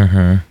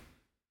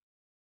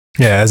 Yeah,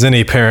 as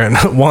any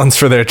parent wants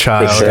for their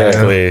child.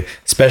 Exactly.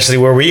 Especially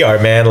where we are,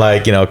 man.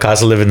 Like,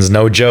 cost of living is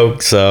no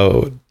joke.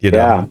 So,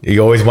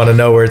 you always want to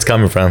know where it's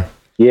coming from.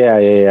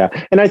 Yeah.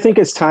 And I think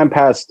as time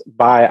passed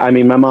by, I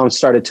mean, my mom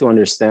started to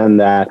understand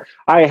that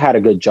I had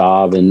a good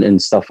job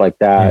and stuff like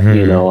that.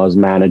 I was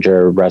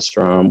manager,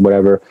 restaurant,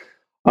 whatever.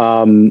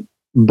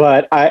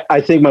 But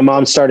I think my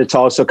mom started to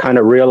also kind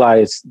of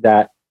realize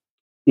that,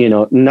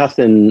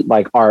 nothing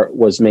like art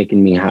was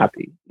making me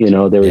happy.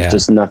 There was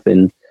just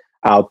nothing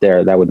out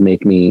there that would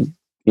make me,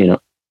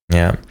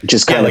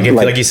 just kind of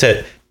like you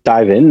said,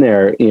 dive in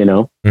there,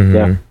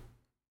 Yeah.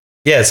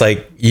 Yeah. It's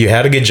like you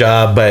had a good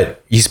job,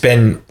 but you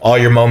spend all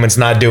your moments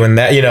not doing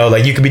that,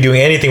 like you could be doing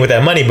anything with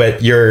that money,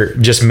 but you're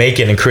just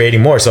making and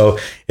creating more. So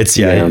it's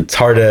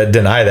hard to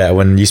deny that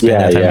when you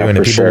spend that time doing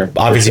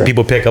it.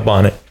 People pick up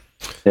on it.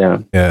 Yeah.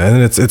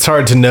 And it's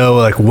hard to know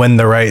like when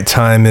the right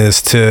time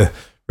is to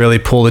really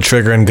pull the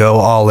trigger and go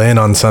all in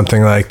on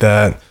something like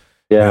that.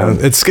 Yeah.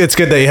 It's good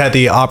that you had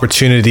the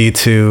opportunity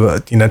to,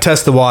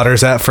 test the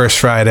waters at First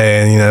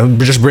Friday and,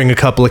 just bring a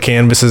couple of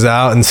canvases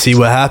out and see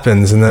what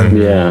happens. And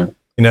then,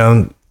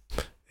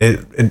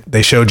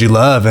 they showed you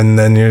love, and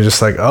then you're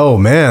just like, oh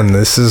man,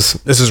 this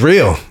is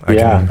real.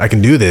 I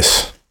can do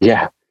this.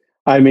 Yeah.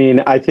 I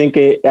mean, I think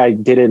I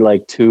did it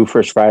like 2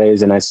 First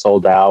Fridays and I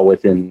sold out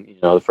within,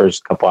 the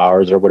first couple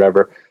hours or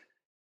whatever.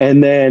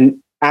 And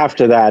then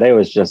after that, it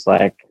was just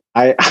like,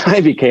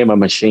 I became a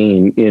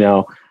machine,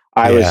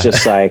 I was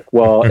just like,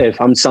 well, if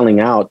I'm selling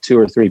out 2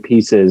 or 3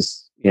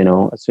 pieces,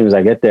 as soon as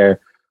I get there,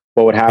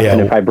 what would happen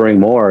if I bring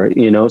more,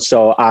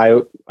 So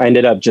I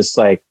ended up just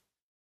like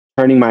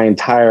turning my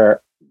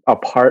entire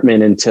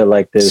apartment into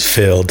like this it's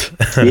filled.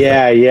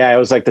 yeah. It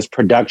was like this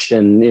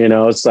production,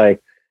 it's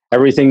like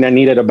everything that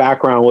needed a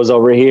background was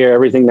over here.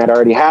 Everything that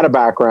already had a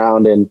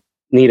background and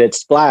needed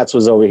splats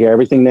was over here.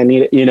 Everything that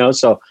needed,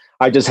 so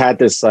I just had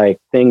this like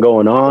thing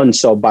going on.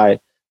 So by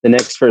the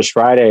next First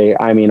Friday,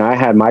 I mean, I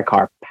had my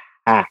car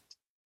packed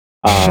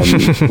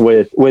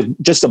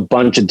with just a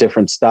bunch of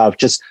different stuff,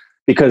 just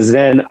because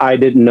then I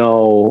didn't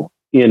know,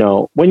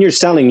 when you're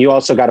selling, you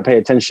also got to pay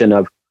attention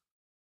of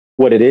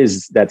what it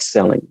is that's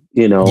selling,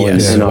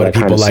 yes, and all what that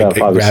people kind of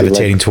stuff,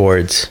 gravitating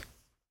towards.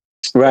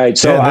 Right.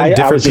 So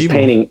I was just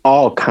painting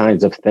all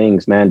kinds of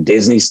things, man,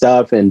 Disney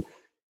stuff and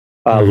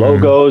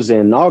logos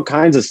and all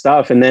kinds of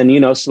stuff. And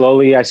then,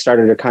 slowly I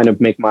started to kind of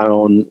make my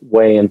own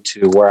way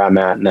into where I'm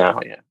at now.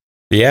 Yeah.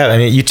 Yeah. I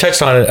mean, you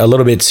touched on it a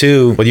little bit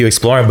too with you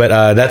exploring, but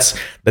that's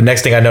the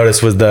next thing I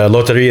noticed was the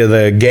Loteria,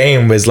 the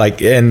game was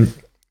like, and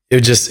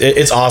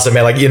it's awesome,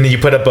 man. Like, and you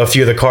put up a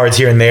few of the cards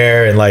here and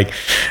there and like,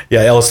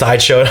 El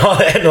Sideshow and all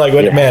that. And like,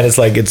 man, it's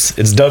like,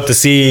 it's dope to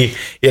see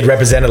it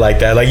represented like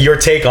that. Like your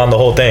take on the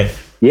whole thing.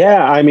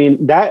 Yeah, I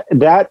mean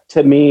that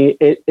to me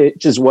it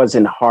just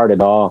wasn't hard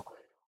at all.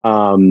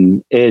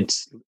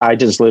 I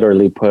just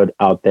literally put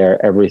out there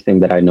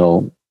everything that I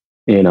know,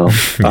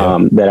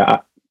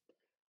 that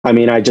I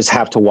mean I just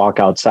have to walk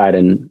outside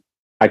and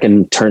I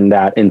can turn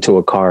that into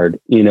a card,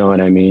 you know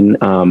what I mean?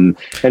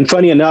 And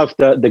funny enough,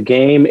 the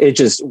game, it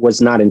just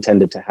was not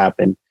intended to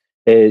happen.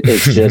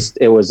 It's just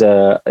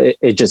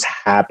it just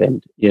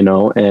happened,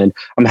 and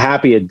I'm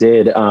happy it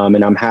did,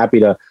 and I'm happy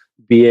to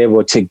be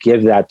able to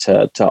give that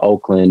to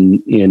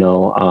Oakland,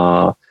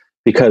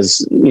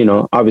 because,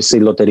 obviously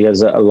Loteria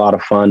is a lot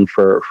of fun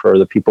for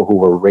the people who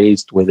were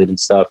raised with it and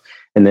stuff.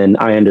 And then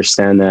I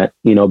understand that,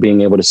 being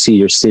able to see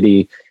your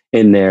city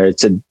in there,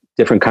 it's a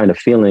different kind of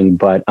feeling,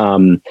 but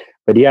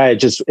yeah, it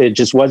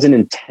just wasn't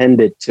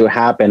intended to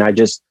happen. I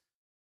just,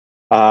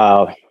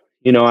 I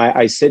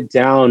sit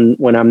down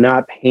when I'm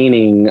not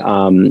painting.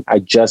 I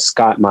just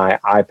got my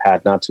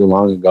iPad not too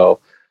long ago.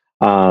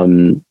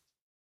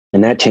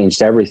 And that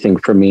changed everything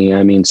for me.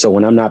 I mean, so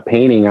when I'm not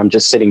painting, I'm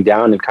just sitting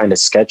down and kind of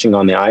sketching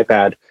on the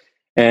iPad.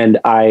 And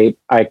I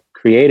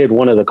created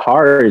one of the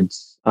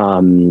cards,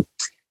 and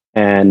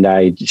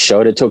I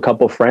showed it to a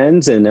couple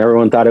friends, and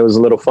everyone thought it was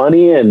a little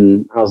funny.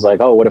 And I was like,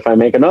 oh, what if I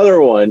make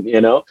another one,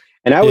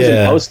 And I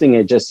wasn't posting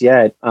it just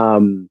yet.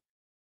 And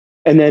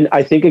then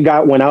I think it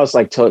got when I was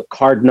like to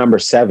card number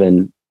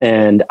 7,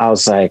 and I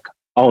was like,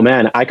 oh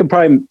man, I could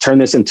probably turn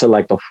this into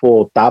like the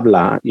full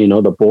tabla,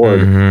 the board.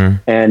 Mm-hmm.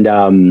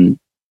 And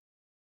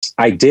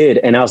I did.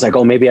 And I was like,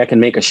 oh, maybe I can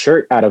make a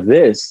shirt out of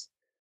this.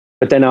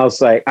 But then I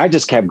was like, I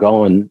just kept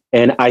going.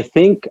 And I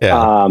think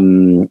I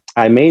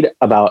made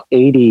about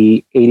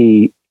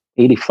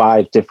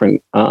 85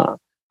 different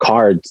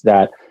cards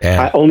that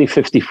only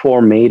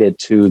 54 made it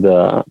to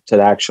the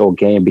actual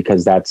game,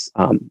 because that's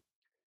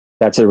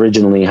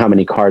originally how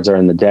many cards are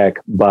in the deck.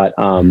 But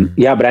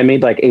but I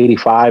made like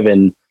 85,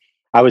 and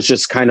I was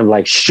just kind of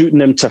like shooting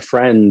them to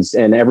friends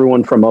and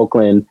everyone from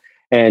Oakland,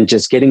 and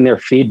just getting their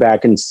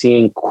feedback and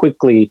seeing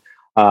quickly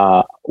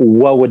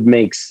what would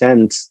make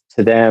sense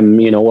to them,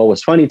 what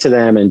was funny to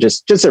them, and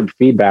just their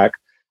feedback.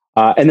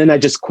 And then I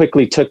just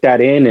quickly took that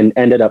in and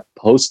ended up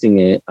posting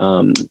it.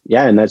 And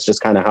that's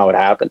just kind of how it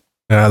happened.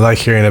 I like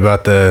hearing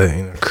about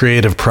the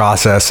creative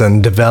process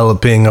and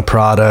developing a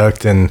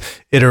product and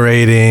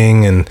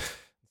iterating and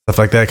stuff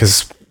like that.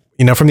 Because,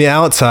 from the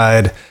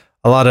outside,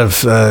 a lot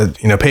of,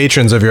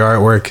 patrons of your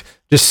artwork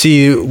just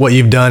see what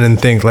you've done and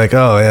think like,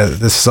 oh, yeah,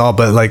 this is all.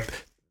 But like,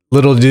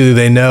 little do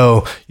they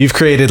know, you've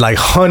created like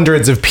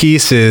hundreds of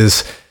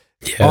pieces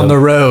on the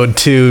road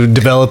to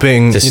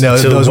developing,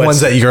 those ones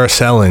that you're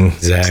selling.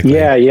 Exactly.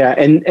 Yeah.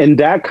 And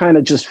that kind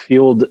of just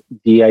fueled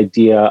the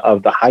idea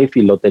of the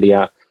Hi-Fi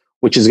Loteria,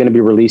 which is going to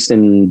be released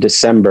in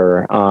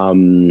December,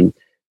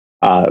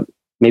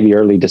 maybe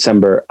early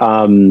December,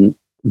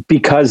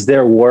 because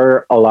there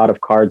were a lot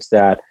of cards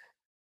that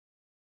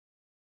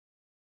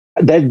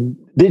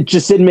it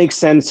just didn't make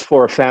sense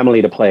for a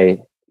family to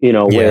play,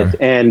 with.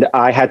 And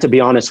I had to be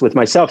honest with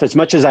myself, as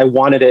much as I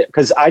wanted it,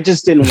 because I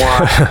just didn't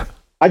want,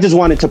 I just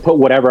wanted to put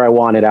whatever I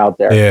wanted out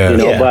there,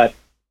 but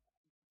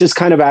just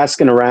kind of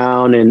asking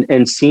around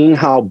and seeing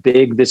how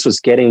big this was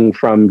getting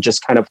from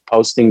just kind of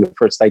posting the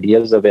first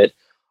ideas of it.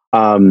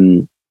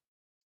 That's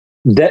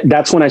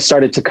when I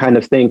started to kind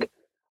of think,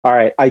 all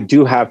right, I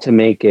do have to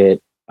make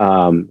it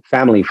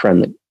family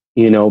friendly,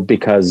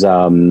 because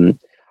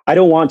I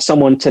don't want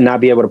someone to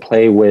not be able to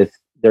play with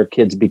their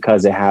kids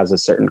because it has a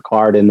certain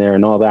card in there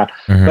and all that.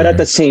 Mm-hmm. But at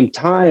the same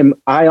time,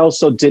 I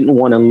also didn't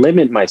want to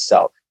limit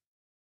myself.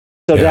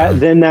 So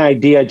then the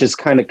idea just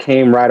kind of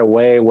came right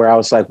away, where I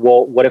was like,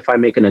 well, what if I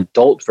make an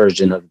adult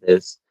version of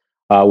this,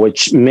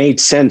 which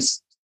made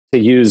sense to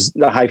use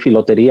the Hi-Fi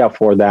Loteria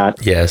for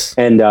that. Yes.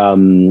 And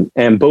boom,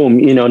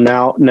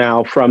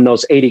 now from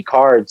those 80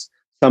 cards,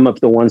 some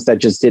of the ones that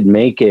just didn't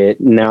make it,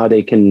 now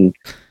they can,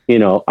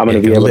 I'm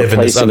going to be able to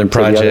place it into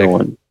the other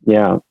one.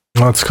 Yeah.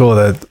 Well, it's cool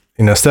that,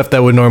 stuff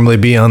that would normally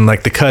be on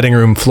like the cutting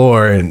room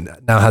floor and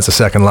now has a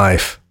second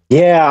life.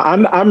 Yeah.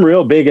 I'm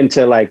real big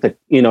into like the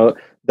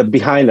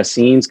behind the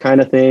scenes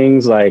kind of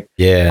things. Like,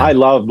 I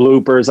love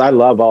bloopers. I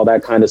love all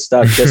that kind of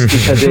stuff just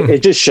because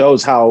it just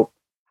shows how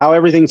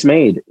everything's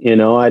made.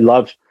 I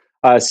love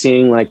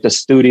seeing like the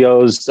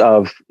studios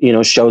of,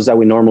 shows that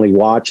we normally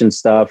watch and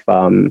stuff.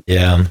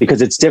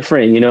 Because it's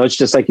different, it's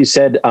just like you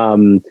said,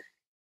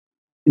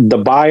 the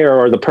buyer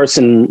or the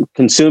person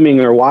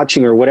consuming or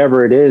watching or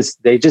whatever it is,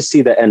 they just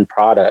see the end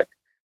product,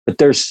 but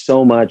there's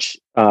so much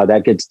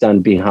that gets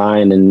done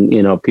behind and,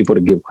 people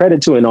to give credit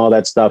to and all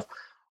that stuff.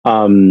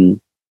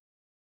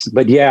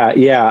 But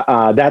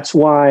that's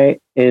why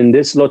in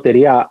this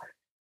loteria,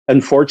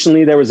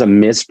 unfortunately, there was a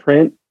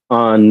misprint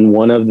on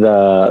one of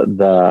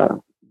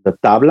the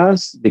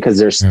tablas because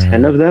there's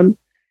 10 of them,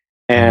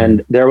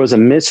 and there was a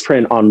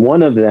misprint on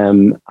one of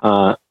them,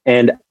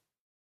 and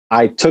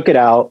I took it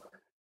out.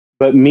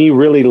 But me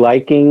really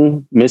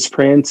liking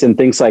misprints and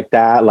things like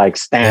that, like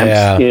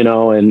stamps,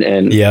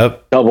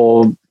 and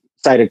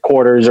double-sided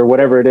quarters or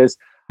whatever it is.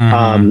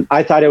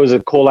 I thought it was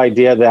a cool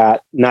idea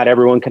that not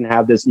everyone can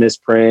have this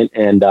misprint,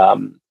 and I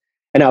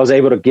was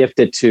able to gift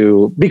it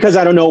to, because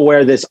I don't know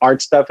where this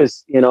art stuff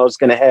is, is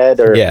going to head,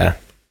 or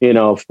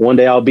if one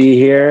day I'll be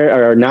here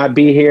or not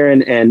be here,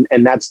 and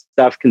that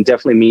stuff can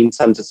definitely mean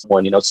something to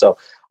someone, So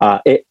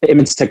it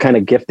means to kind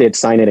of gift it,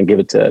 sign it, and give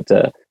it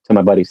to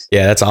my buddies.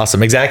 Yeah, that's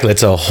awesome. Exactly.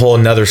 It's a whole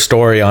nother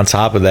story on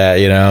top of that,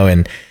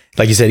 and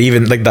like you said,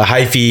 even like the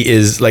hyphy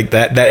is like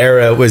that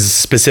era was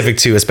specific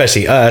to,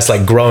 especially us,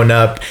 like growing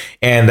up,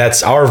 and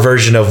that's our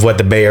version of what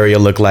the Bay Area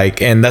looked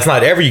like. And that's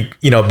not every,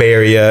 Bay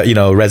Area,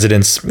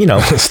 residents,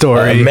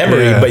 story,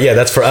 memory, but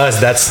that's for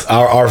us. That's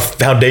our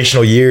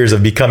foundational years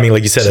of becoming,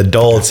 like you said,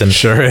 adults and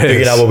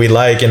figuring out what we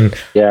like. And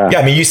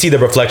I mean, you see the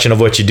reflection of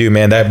what you do,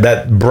 man,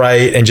 that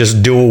bright and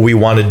just do what we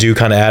want to do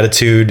kind of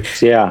attitude.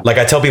 Yeah. Like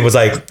I tell people, it's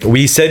like,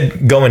 we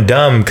said going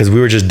dumb because we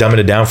were just dumbing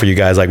it down for you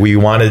guys. Like we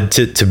wanted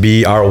to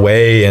be our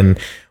way, and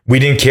we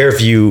didn't care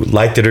if you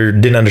liked it or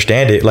didn't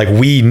understand it. Like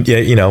we,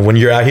 when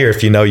you're out here,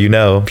 if you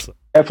know.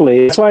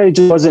 Definitely. That's why it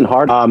just wasn't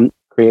hard to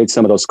create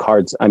some of those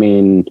cards. I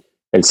mean,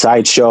 El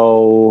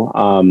Sideshow.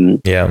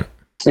 And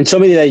so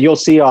many that you'll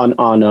see on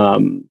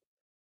the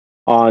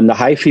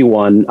hyphy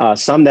one.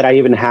 Some that I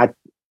even had,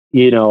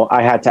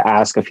 I had to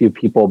ask a few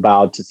people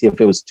about to see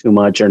if it was too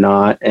much or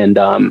not. And,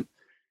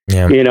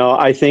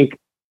 I think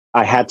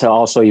I had to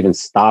also even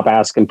stop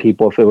asking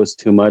people if it was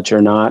too much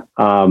or not.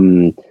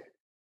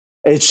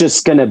 It's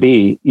just going to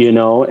be,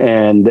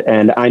 and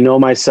I know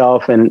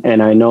myself and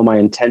I know my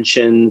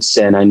intentions,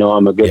 and I know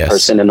I'm a good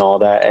person and all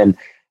that. And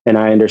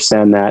I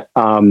understand that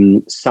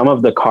some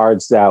of the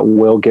cards that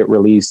will get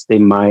released, they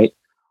might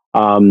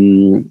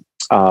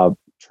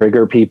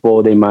trigger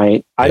people. They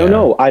might, I don't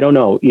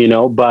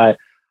know, but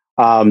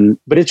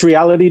it's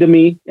reality to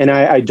me. And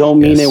I don't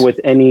mean it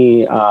with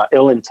any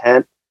ill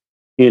intent.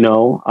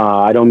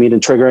 I don't mean to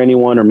trigger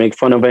anyone or make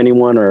fun of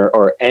anyone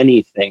or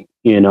anything,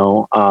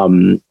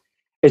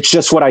 it's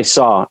just what I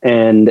saw,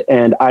 and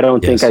I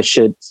don't think I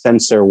should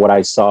censor what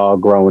I saw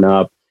growing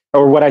up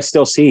or what I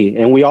still see,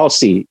 and we all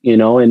see,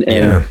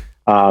 if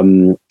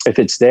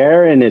it's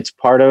there and it's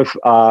part of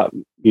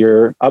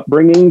your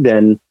upbringing,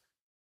 then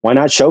why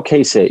not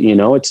showcase it?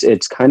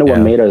 It's kind of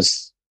what made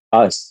us.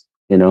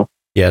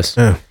 Yes.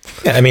 Yeah.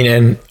 I mean,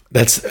 and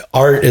that's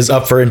art is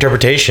up for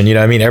interpretation.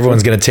 I mean,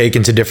 everyone's going to take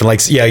into different,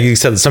 like, you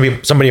said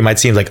somebody might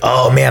seem like,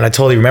 oh man, I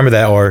totally remember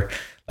that. Or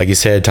like you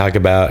said, talk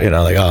about,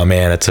 like, oh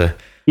man, it's a,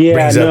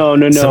 no. I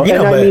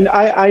mean,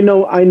 I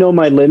know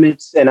my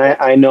limits, and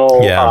I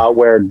know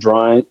where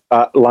drawing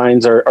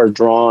lines are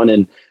drawn,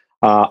 and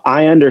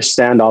I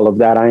understand all of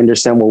that. I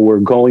understand what we're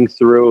going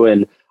through,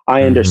 and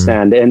I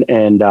understand,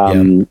 and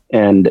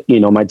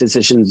my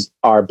decisions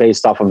are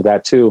based off of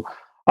that too.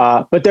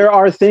 But there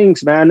are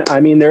things, man. I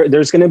mean,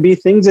 there's going to be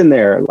things in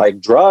there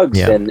like drugs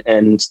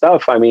and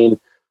stuff. I mean,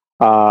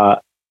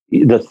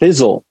 the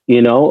Fizzle,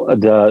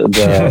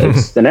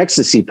 it's an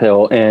ecstasy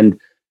pill, and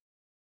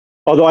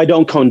although I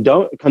don't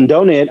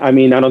condone it, I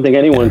mean, I don't think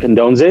anyone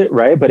condones it,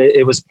 right? But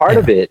it was part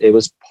of it. It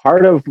was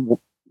part of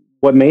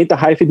what made the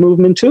hyphy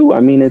movement too. I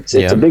mean, it's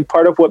a big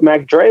part of what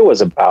Mac Dre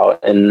was about,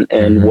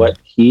 and what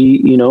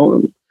he,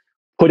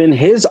 put in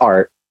his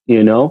art.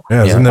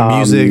 It's in the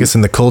music, it's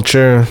in the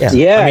culture. I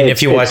mean,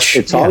 if you watch,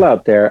 it's all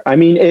out there. I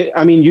mean,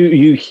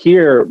 you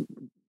hear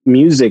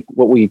music,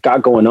 what we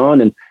got going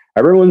on, and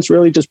everyone's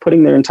really just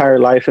putting their entire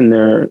life in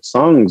their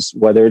songs,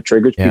 whether it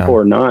triggers people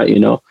or not.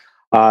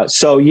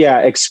 So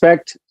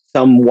expect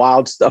some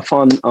wild stuff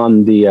on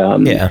the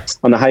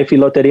hyphy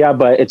loteria,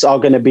 but it's all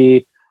going to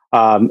be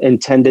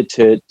intended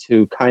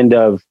to kind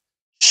of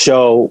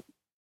show,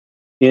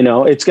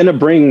 it's going to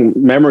bring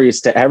memories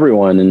to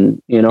everyone,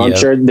 and I'm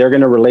sure they're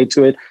going to relate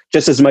to it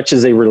just as much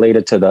as they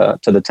related to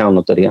the town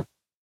loteria.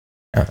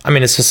 I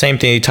mean, it's the same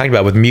thing you talked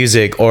about with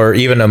music or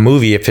even a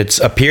movie. If it's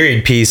a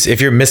period piece,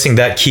 if you're missing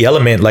that key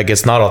element, like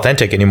it's not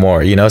authentic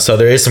anymore, you know? So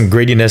there is some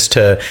grittiness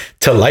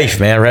to life,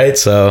 man. Right.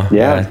 So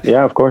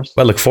yeah, of course.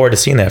 I look forward to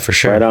seeing that for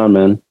sure. Right on,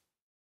 man.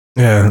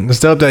 Yeah. It's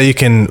dope that you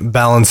can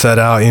balance that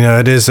out. You know,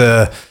 it is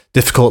a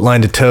difficult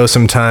line to toe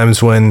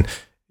sometimes when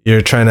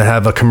you're trying to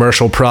have a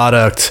commercial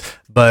product,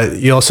 but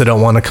you also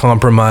don't want to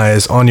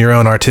compromise on your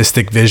own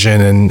artistic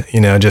vision and,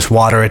 you know, just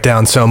water it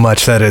down so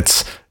much that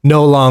it's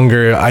no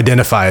longer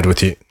identified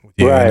with you.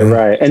 Right, you know?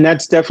 right. And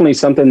that's definitely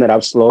something that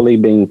I've slowly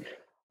been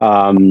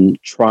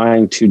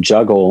trying to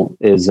juggle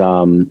is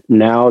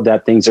now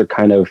that things are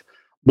kind of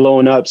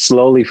blowing up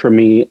slowly for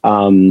me,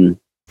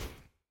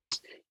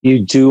 you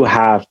do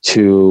have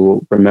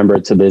to remember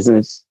it's a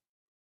business,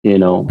 you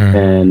know,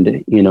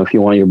 and, you know, if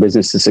you want your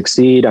business to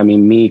succeed, I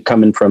mean, me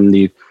coming from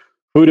the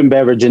food and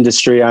beverage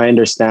industry, I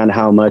understand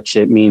how much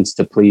it means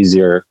to please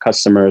your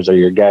customers or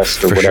your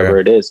guests or For whatever sure.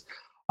 it is.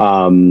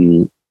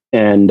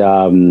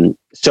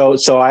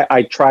 So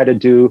I try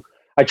to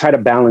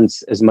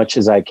balance as much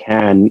as I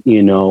can,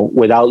 you know,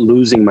 without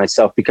losing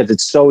myself, because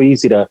it's so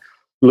easy to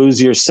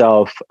lose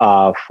yourself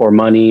for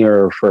money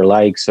or for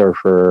likes or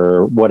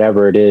for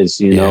whatever it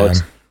is, you know,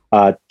 it's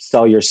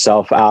sell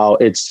yourself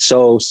out. It's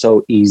so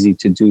easy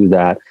to do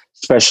that,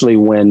 especially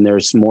when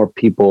there's more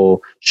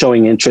people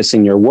showing interest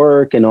in your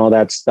work and all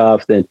that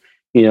stuff. That,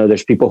 you know,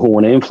 there's people who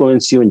want to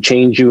influence you and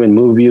change you and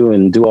move you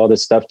and do all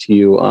this stuff to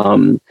you.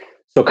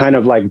 So kind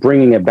of like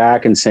bringing it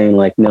back and saying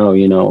like, no,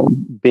 you know,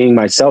 being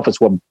myself is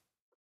what,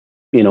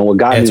 you know, what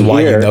got me here. It's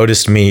why you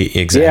noticed me.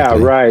 Exactly.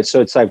 Yeah, right.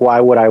 So it's like, why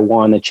would I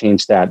want to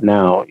change that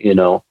now, you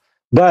know?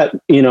 But,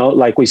 you know,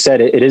 like we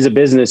said, it is a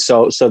business.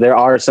 So there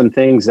are some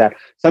things that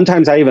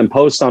sometimes I even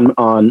post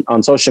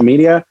on social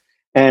media,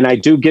 and I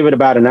do give it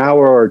about an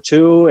hour or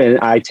two and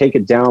I take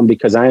it down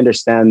because I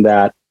understand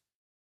that,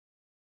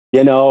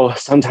 you know,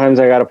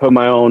 sometimes I got to put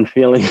my own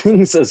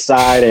feelings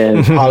aside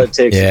and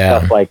politics and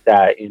stuff like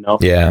that, you know.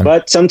 Yeah.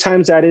 But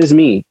sometimes that is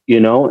me, you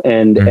know,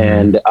 and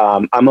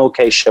I'm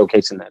okay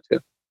showcasing that too.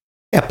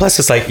 Yeah. Plus,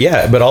 it's like,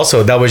 but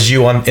also that was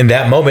you in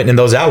that moment, in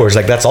those hours.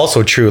 Like that's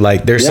also true.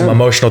 Like there's some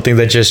emotional things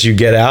that just you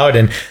get out,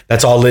 and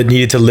that's all it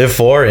needed to live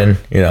for. And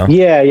you know.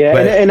 Yeah.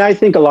 But, and I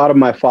think a lot of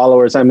my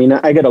followers, I mean,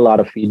 I get a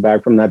lot of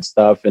feedback from that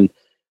stuff, and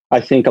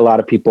I think a lot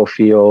of people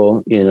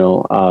feel, you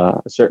know,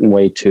 a certain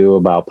way too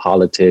about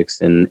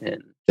politics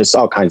and just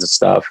all kinds of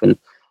stuff.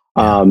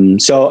 And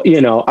so,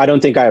 you know, I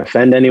don't think I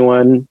offend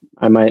anyone.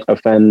 I might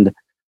offend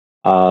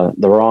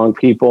the wrong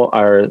people,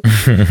 or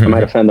I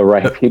might offend the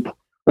right people.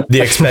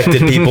 The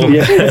expected people.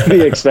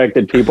 The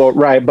expected people.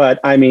 Right. But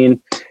I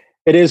mean,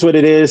 it is what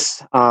it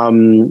is.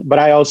 But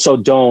I also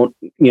don't,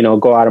 you know,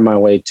 go out of my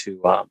way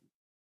to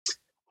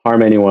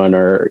harm anyone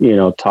or, you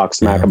know, talk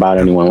smack about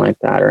anyone like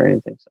that or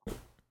anything. So.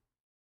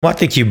 Well, I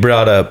think you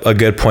brought up a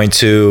good point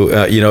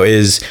too, you know,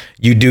 is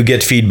you do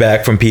get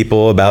feedback from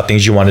people about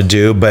things you want to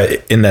do.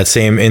 But in that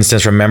same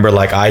instance, remember,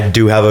 like, I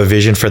do have a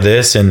vision for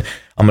this and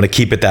I'm going to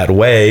keep it that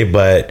way.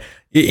 But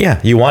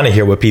yeah, you want to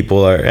hear what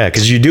people are,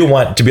 because you do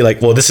want to be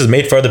like, well, this is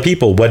made for other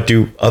people. What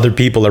do other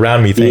people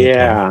around me think?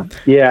 Yeah.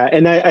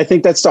 And I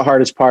think that's the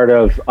hardest part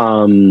of,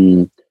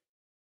 I'm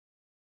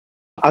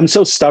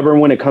so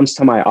stubborn when it comes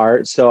to my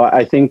art. So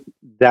I think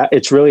that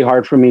it's really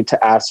hard for me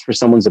to ask for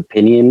someone's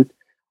opinion,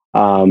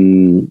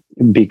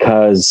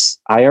 because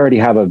I already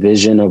have a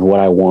vision of what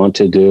I want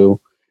to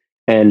do.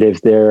 And if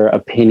their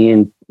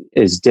opinion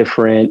is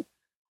different,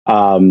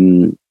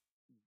 and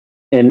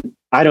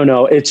I don't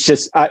know, it's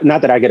just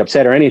not that I get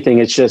upset or anything.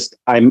 It's just,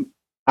 I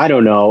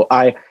don't know.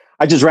 I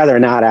just rather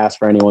not ask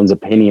for anyone's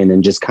opinion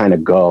and just kind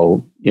of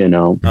go, you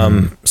know.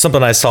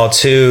 Something I saw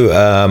too,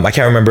 I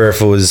can't remember if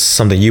it was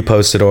something you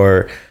posted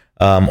or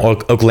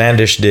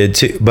Oaklandish did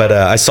too, but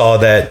I saw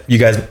that you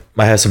guys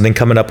might have something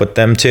coming up with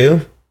them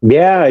too.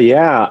 Yeah.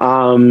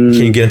 Can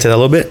you get into that a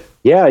little bit?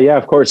 Yeah,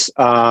 of course.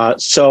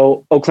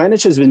 So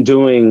Oaklandish has been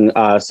doing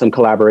some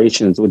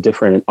collaborations with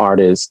different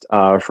artists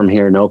from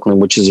here in Oakland,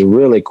 which is a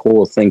really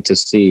cool thing to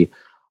see.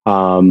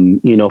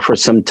 You know, for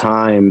some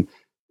time,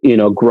 you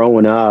know,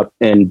 growing up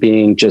and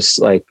being just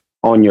like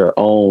on your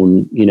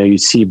own, you know, you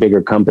see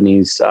bigger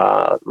companies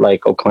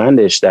like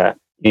Oaklandish that,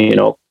 you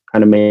know,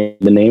 kind of made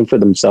the name for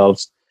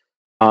themselves.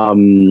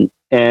 And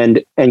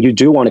you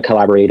do want to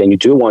collaborate and you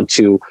do want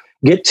to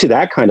get to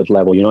that kind of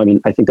level. You know, I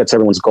mean, I think that's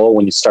everyone's goal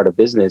when you start a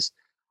business.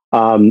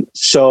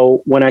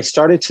 So when I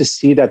started to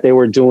see that they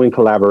were doing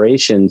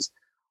collaborations,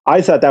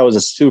 I thought that was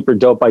a super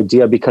dope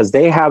idea because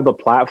they have the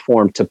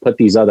platform to put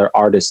these other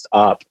artists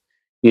up,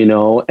 you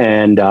know,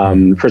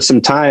 and for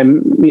some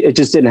time it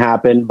just didn't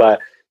happen.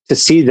 But to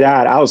see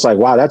that, I was like,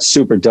 wow, that's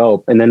super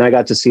dope. And then I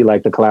got to see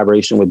like the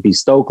collaboration with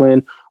Beast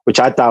Oakland, which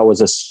I thought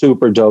was a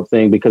super dope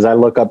thing because I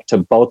look up to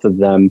both of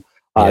them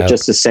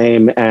just the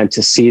same, and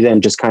to see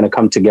them just kind of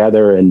come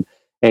together and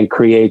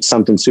create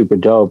something super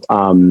dope.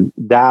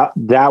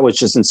 That was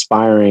just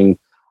inspiring,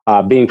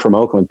 being from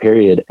Oakland,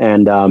 period.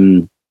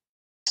 And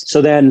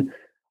so then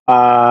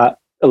a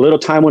little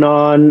time went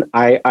on.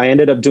 I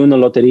ended up doing the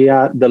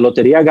Loteria. The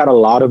Loteria got a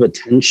lot of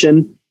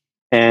attention.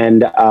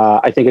 And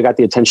I think I got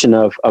the attention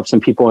of some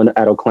people at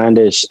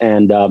Oaklandish,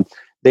 and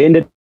they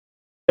ended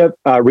up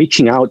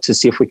reaching out to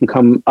see if we can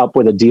come up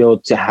with a deal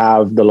to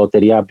have the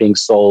Loteria being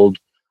sold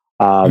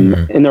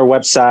in their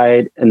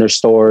website, in their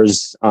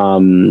stores.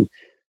 So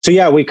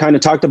yeah, we kind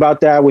of talked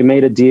about that. We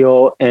made a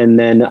deal, and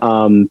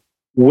then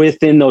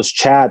within those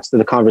chats,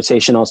 the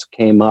conversation also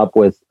came up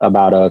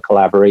about a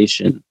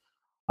collaboration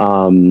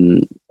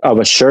of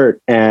a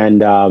shirt,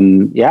 and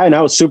and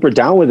I was super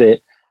down with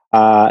it.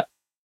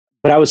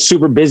 But I was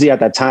super busy at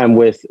that time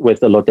with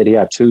the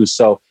Loteria too.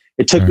 So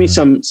it took me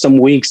some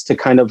weeks to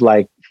kind of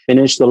like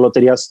finish the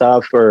Loteria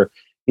stuff, or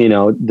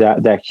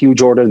that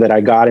huge order that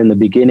I got in the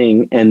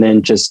beginning, and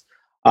then just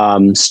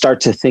start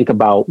to think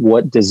about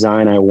what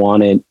design I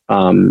wanted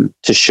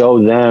to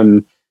show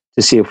them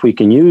to see if we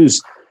can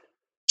use.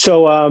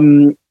 So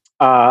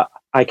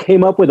I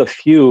came up with a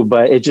few,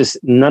 but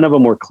none of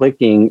them were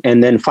clicking.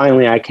 And then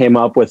finally I came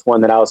up with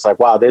one that I was like,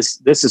 wow, this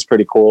is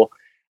pretty cool.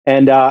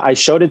 And I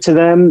showed it to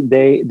them.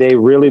 They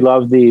really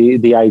loved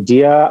the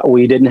idea.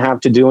 We didn't have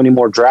to do any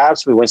more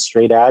drafts. We went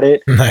straight at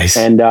it. Nice.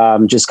 And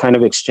just kind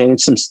of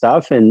exchanged some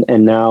stuff. And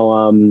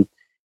now,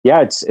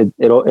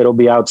 it'll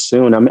be out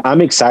soon.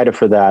 I'm excited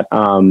for that.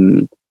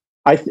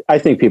 I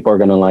think people are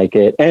going to like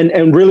it.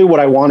 And really what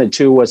I wanted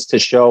to was to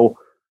show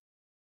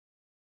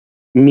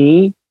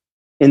me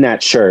in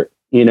that shirt.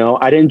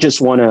 I didn't just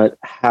want to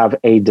have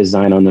a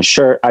design on the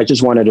shirt. I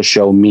just wanted to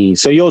show me.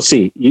 So you'll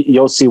see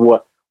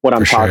what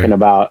I'm talking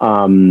about.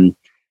 I'm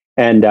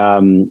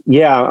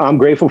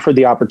grateful for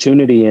the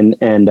opportunity,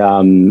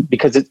 and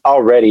because it's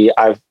already,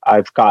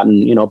 I've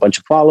gotten, a bunch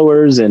of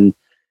followers, and,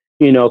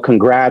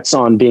 congrats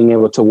on being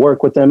able to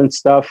work with them and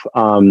stuff.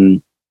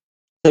 So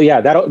yeah,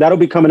 that'll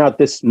be coming out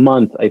this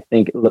month, I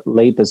think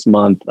late this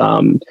month.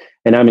 And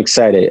I'm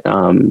excited.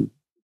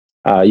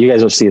 You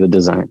guys will see the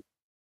design.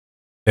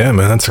 Yeah,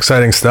 man, that's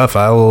exciting stuff.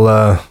 I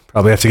will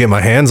probably have to get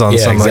my hands on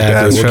something like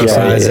that.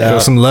 Show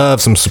some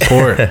love, some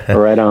support.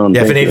 Right on.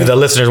 Yeah, if any of the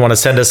listeners want to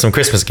send us some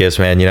Christmas gifts,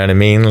 man, you know what I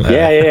mean?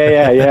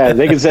 Yeah.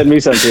 They can send me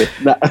something.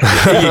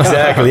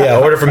 Exactly. Yeah,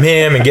 order from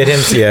him and get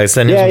him.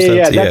 Send him some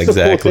stuff. That's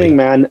the cool thing,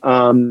 man.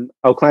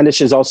 Oaklandish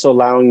is also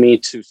allowing me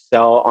to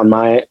sell on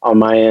my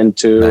end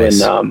too,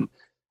 nice. And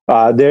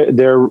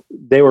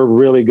they were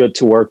really good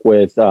to work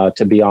with,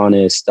 to be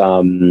honest.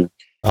 Awesome.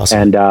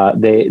 And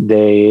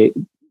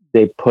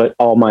they put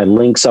all my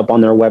links up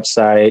on their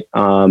website.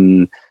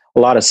 A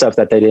lot of stuff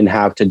that they didn't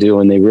have to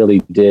do, and they really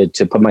did,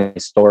 to put my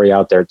story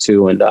out there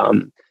too. And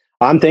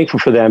I'm thankful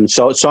for them.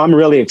 So I'm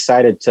really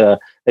excited that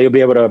you'll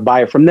be able to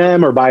buy it from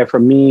them or buy it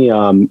from me.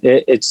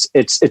 It's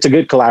a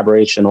good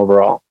collaboration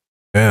overall.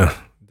 Yeah,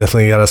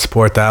 definitely got to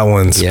support that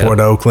one.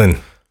 Support Oakland.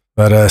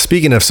 But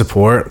speaking of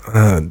support,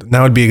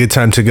 now would be a good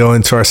time to go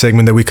into our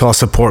segment that we call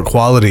Support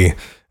Quality.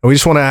 We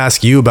just want to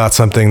ask you about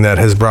something that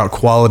has brought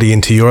quality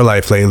into your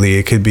life lately.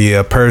 It could be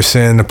a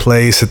person, a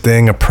place, a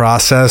thing, a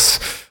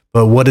process.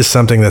 But what is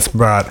something that's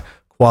brought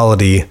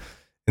quality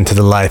into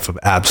the life of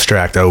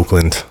Abstract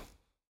Oakland?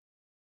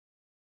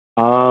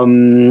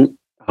 Oh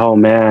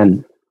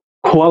man,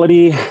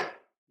 quality.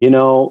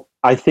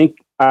 I think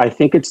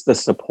it's the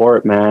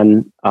support,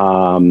 man.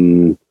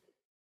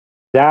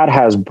 That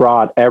has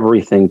brought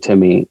everything to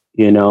me.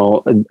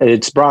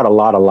 It's brought a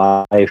lot of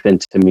life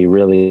into me,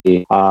 really.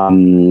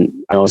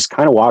 I was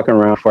kind of walking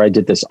around before I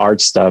did this art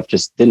stuff,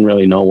 just didn't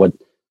really know what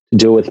to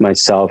do with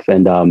myself.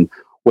 And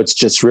what's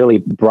just really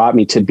brought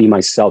me to be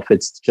myself,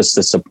 it's just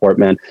the support,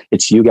 man.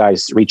 It's you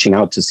guys reaching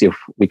out to see if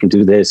we can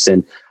do this.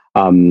 And,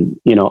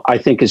 I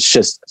think it's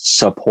just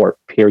support,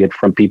 period,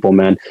 from people,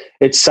 man.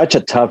 It's such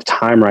a tough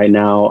time right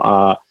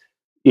now.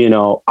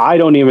 I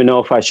don't even know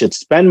if I should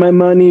spend my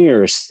money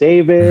or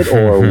save it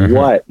or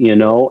what,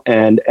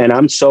 and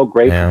I'm so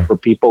grateful for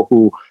people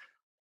who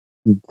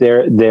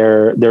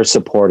they're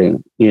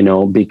supporting,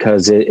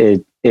 because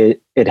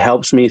it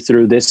helps me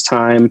through this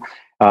time.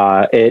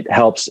 It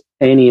helps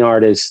any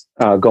artist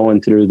going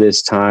through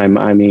this time.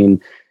 I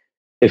mean,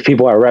 if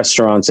people at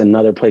restaurants and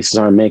other places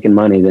aren't making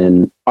money,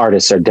 then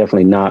artists are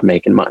definitely not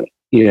making money.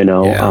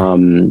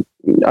 An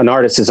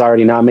artist is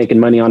already not making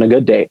money on a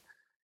good day.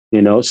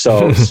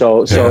 So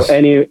yes.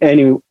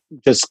 any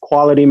just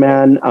quality,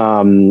 man.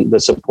 The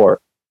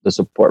support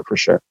for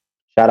sure.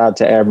 Shout out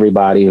to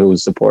everybody who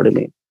supported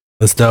me.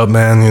 That's dope,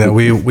 man.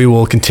 We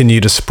will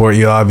continue to support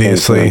you,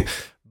 obviously,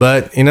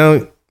 but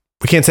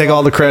we can't take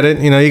all the credit.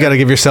 You got to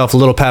give yourself a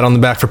little pat on the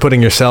back for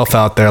putting yourself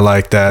out there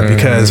like that,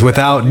 because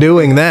without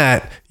doing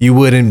that, you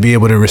wouldn't be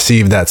able to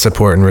receive that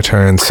support in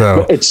return.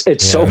 So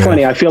it's so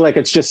funny. I feel like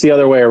it's just the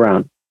other way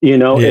around.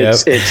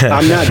 It's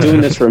I'm not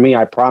doing this for me.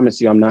 I promise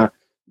you, I'm not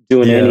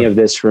doing any of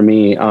this for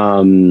me.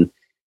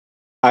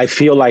 I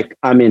feel like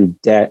I'm in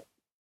debt,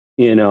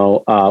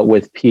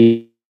 with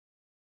people.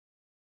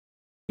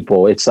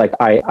 It's like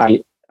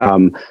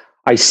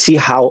I see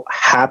how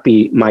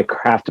happy my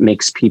craft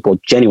makes people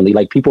genuinely.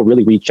 Like, people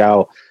really reach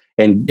out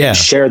and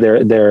share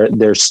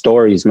their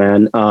stories,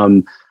 man,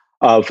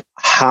 of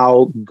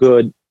how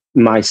good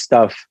my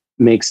stuff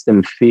makes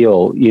them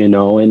feel,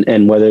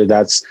 and whether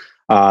that's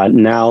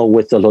now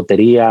with the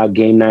Loteria,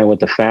 game night with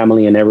the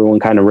family and everyone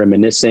kind of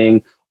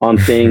reminiscing on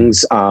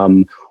things,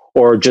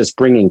 or just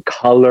bringing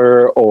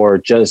color, or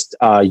just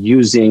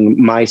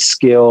using my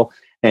skill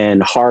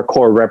and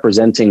hardcore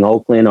representing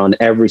Oakland on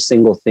every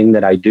single thing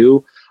that I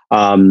do.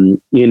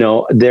 You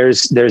know,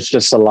 there's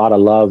just a lot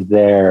of love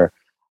there.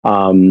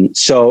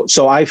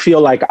 So I feel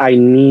like I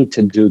need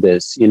to do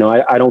this. You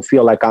know, I don't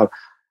feel like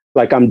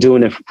I'm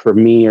doing it for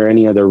me or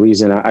any other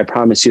reason. I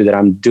promise you that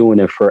I'm doing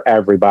it for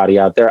everybody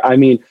out there. I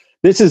mean,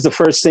 this is the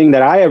first thing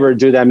that I ever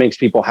do that makes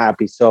people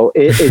happy. So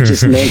it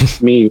just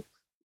makes me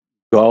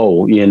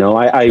go, you know.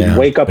 I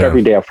wake up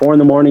every day at 4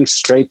 a.m,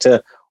 straight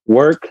to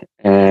work,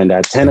 and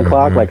at 10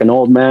 o'clock, like an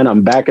old man,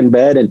 I'm back in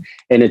bed. And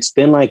it's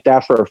been like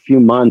that for a few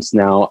months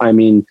now. I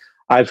mean,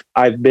 I've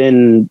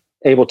been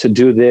able to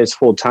do this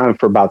full time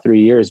for about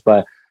 3 years,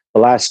 but the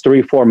last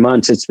 3-4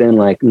 months, it's been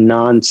like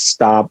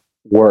nonstop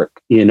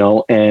work, you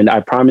know. And I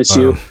promise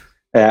you,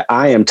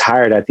 I am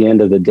tired at the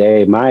end of the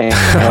day. My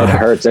head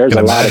hurts. There's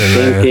a lot of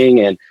thinking,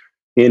 and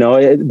you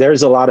know,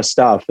 there's a lot of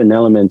stuff and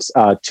elements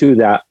to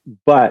that,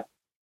 but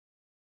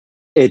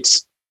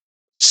it's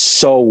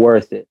so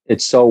worth it.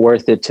 It's so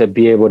worth it to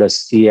be able to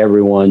see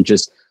everyone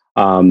just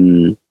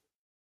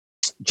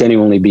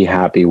genuinely be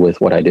happy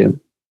with what I do.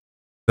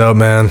 So,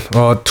 man,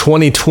 well,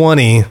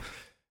 2020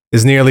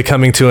 is nearly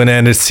coming to an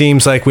end. It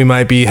seems like we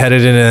might be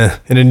headed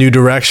in a new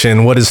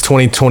direction. What has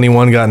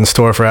 2021 got in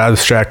store for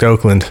Abstract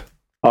Oakland?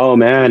 Oh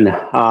man,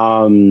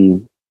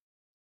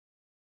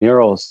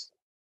 murals.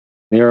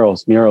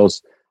 Nice.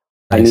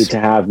 I need to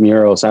have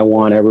murals. I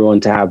want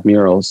everyone to have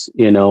murals.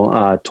 You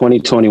know,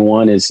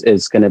 2021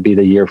 is going to be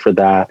the year for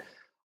that.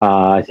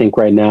 I think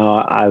right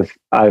now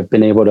I've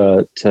been able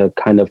to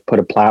kind of put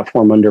a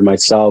platform under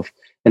myself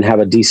and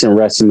have a decent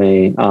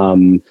resume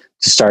to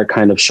start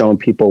kind of showing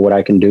people what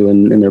I can do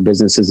in their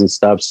businesses and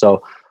stuff.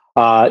 So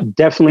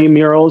definitely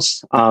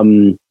murals,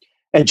 and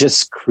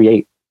just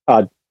create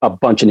a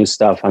bunch of new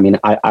stuff. I mean,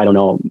 I don't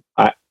know.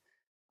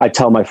 I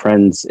tell my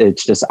friends,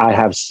 it's just, I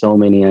have so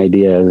many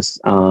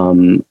ideas.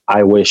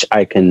 I wish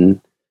I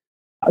can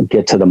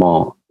get to them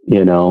all,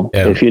 you know.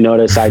 If you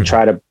notice, I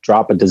try to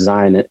drop a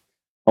design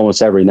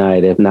almost every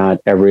night, if not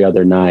every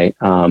other night.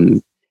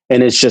 And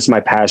it's just my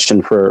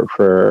passion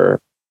for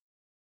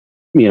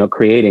you know,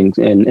 creating,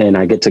 and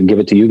I get to give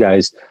it to you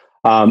guys.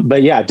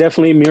 But yeah,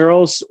 definitely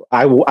murals.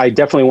 I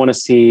definitely want to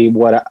see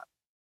what,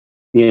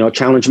 you know,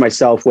 challenge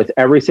myself with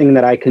everything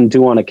that I can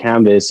do on a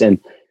canvas, and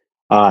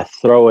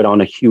throw it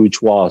on a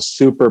huge wall,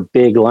 super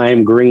big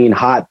lime green,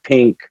 hot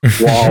pink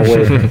wall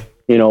with,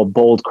 you know,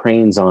 bold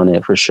cranes on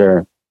it for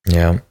sure.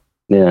 Yeah.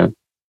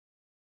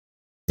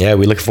 Yeah,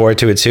 we look forward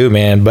to it too,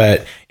 man.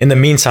 But in the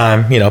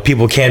meantime, you know,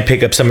 people can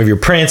pick up some of your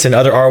prints and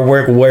other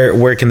artwork.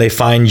 Where can they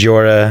find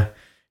your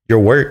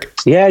work?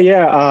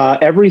 Yeah.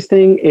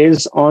 Everything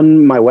is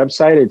on my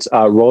website. It's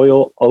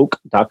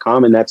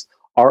royaloak.com, and that's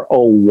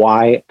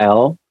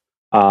ROYL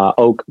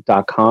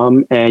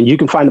oak.com. And you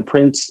can find the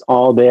prints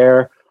all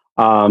there.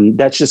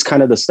 That's just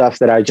kind of the stuff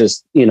that I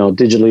just, you know,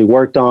 digitally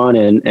worked on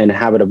and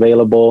have it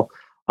available.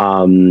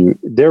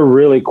 They're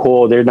really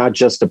cool. They're not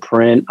just a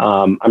print.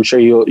 I'm sure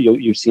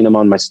you've seen them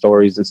on my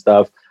stories and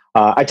stuff.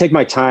 I take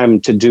my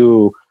time to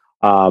do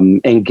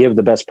and give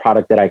the best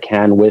product that I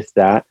can with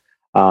that.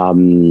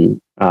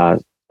 And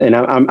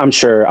I'm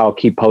sure I'll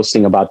keep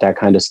posting about that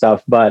kind of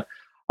stuff. But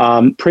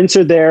prints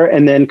are there,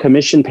 and then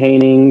commission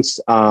paintings.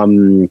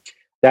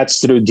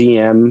 That's through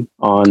DM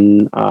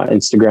on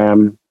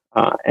Instagram.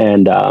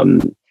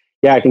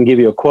 I can give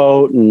you a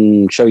quote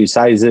and show you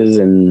sizes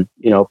and,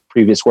 you know,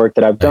 previous work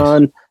that I've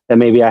done that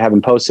maybe I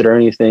haven't posted or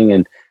anything,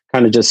 and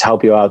kind of just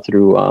help you out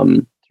through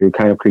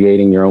kind of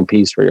creating your own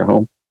piece for your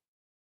home.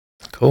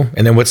 Cool.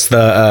 And then what's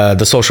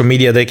the social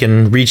media they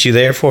can reach you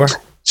there for?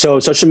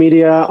 So social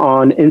media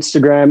on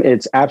Instagram,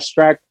 it's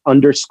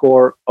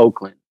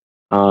abstract_Oakland.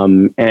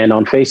 And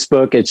on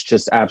Facebook, it's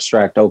just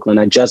Abstract Oakland.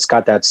 I just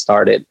got that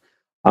started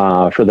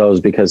for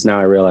those, because now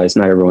I realize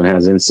not everyone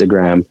has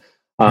Instagram.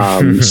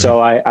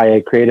 So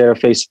I created a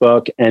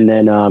Facebook, and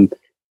then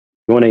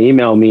you want to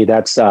email me,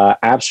 that's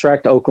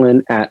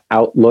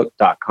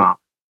abstractoakland@outlook.com.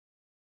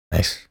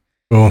 Nice.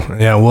 Cool.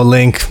 Yeah, we'll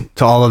link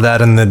to all of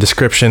that in the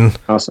description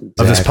of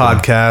this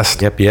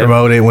podcast. Yep.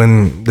 Promote it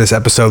when this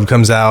episode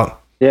comes out.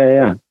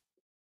 Yeah.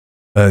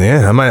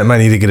 I might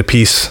need to get a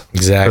piece.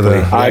 Exactly.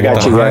 I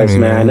got you guys,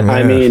 man. Yeah.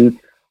 I mean,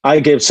 I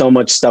give so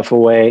much stuff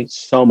away.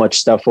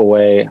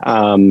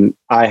 I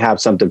have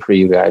something for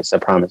you guys, I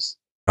promise.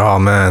 Oh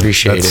man,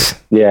 appreciate it.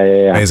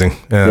 Yeah. Amazing.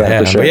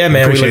 Yeah. Sure. But yeah,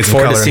 man, we look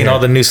forward to seeing all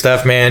the new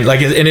stuff, man.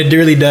 Like, and it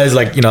really does.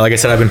 Like, you know, like I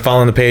said, I've been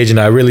following the page, and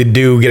I really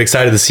do get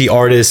excited to see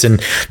artists and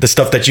the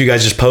stuff that you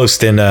guys just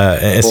post and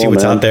see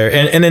what's out there.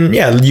 And then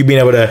you being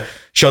able to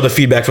show the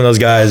feedback from those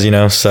guys, you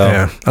know. So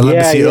yeah, I love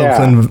to see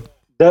Oakland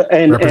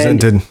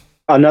represented. And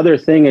another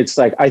thing, it's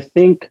like, I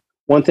think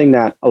one thing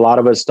that a lot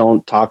of us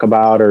don't talk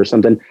about or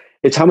something,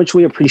 it's how much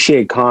we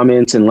appreciate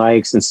comments and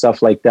likes and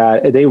stuff like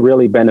that. They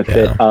really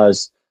benefit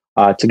us.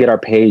 To get our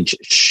page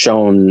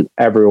shown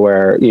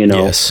everywhere, you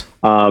know. Yes.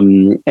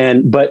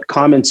 But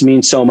comments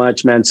mean so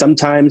much, man.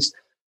 Sometimes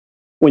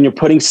when you're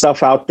putting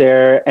stuff out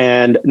there,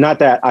 and not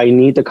that I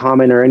need to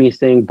comment or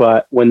anything,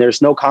 but when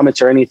there's no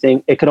comments or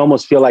anything, it could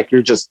almost feel like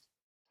you're just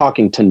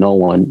talking to no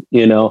one,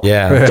 you know?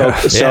 Yeah.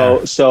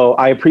 So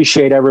I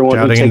appreciate everyone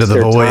who takes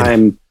their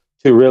time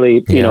to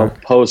really, you know,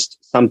 post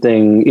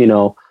something, you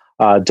know,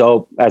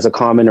 dope as a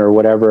comment or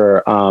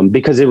whatever,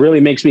 because it really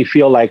makes me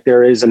feel like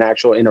there is an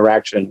actual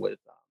interaction with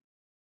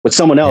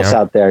someone else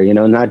out there, you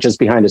know, not just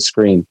behind a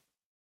screen.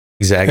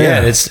 Exactly.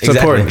 Yeah, it's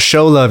important.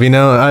 Show love, you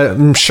know.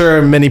 I'm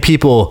sure many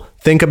people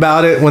think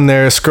about it when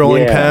they're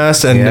scrolling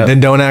past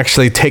and don't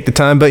actually take the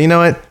time, but you know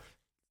what?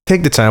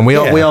 Take the time. We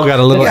all got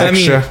a little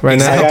extra right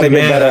now. I gotta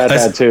get better at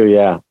that too.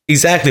 Yeah,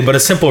 exactly. But a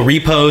simple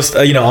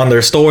repost, you know, on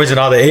their stories and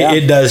all that,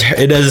 it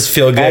does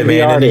feel good,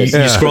 man. And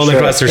you scroll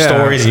across their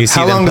stories and you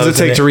see how long does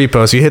it take to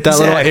repost? You hit that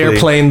little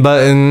airplane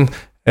button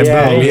and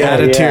boom, you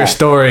add it to your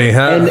story.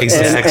 Huh?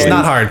 Exactly. It's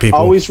not hard, people.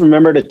 Always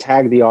remember to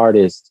tag the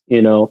artist.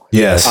 You know.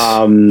 Yes.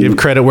 Give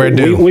credit where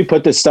due. We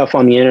put this stuff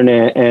on the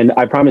internet, and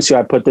I promise you,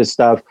 I put this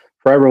stuff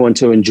for everyone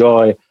to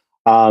enjoy.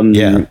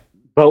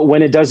 But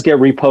when it does get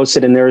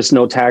reposted and there is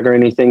no tag or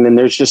anything, then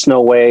there's just no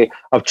way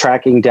of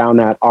tracking down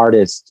that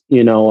artist,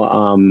 you know,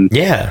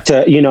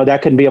 to, you know,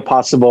 that could be a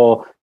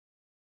possible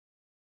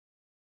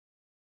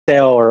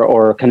sale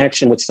or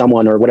connection with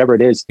someone or whatever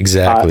it is.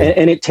 Exactly.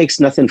 And it takes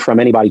nothing from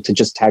anybody to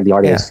just tag the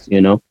artist, you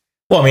know?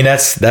 Well, I mean,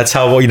 that's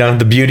how, you know,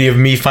 the beauty of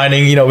me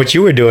finding, you know, what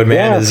you were doing,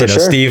 man, is, you know,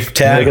 Steve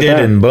tagged it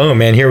and boom,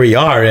 man, here we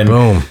are. And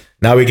boom.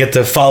 Now we get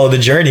to follow the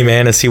journey,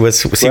 man, and see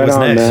what's next.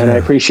 Man. I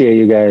appreciate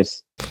you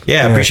guys.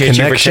 Yeah, appreciate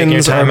you for taking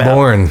your time out.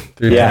 Born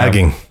through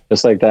tagging,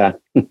 just like that.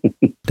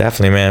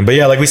 Definitely, man. But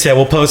yeah, like we said,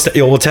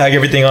 we'll tag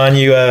everything on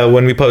you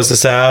when we post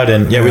this out,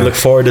 and we look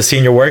forward to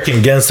seeing your work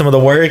and getting some of the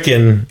work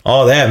and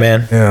all that,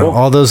 man. Yeah, cool.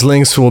 All those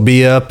links will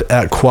be up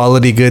at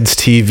Quality Goods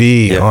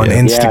TV on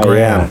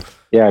Instagram.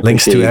 Yeah,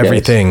 links to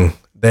everything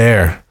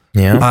there.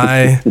 Yeah,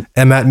 I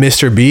am at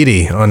Mr.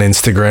 Beatty on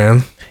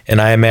Instagram. And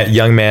I am at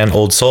Young Man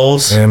Old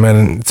Souls. Yeah,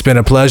 man, it's been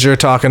a pleasure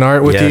talking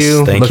art with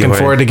you. Looking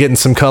forward to getting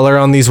some color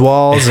on these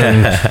walls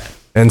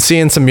and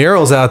seeing some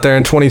murals out there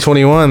in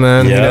 2021,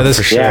 man. Yeah, you know,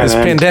 this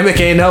pandemic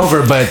ain't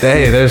over, but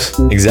hey, there's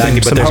but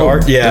there's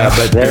art. Yeah,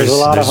 but there's a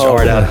lot of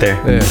art out there.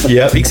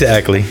 Yeah. Yep,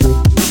 exactly.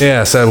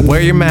 Yeah, so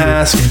wear your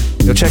mask.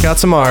 Go check out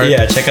some art.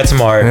 Yeah, check out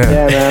some art.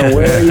 Yeah, man,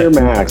 wear your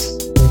mask.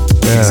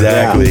 Yeah.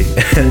 Exactly.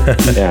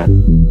 Yeah.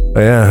 But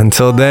yeah,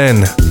 until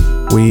then,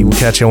 we will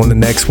catch you on the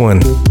next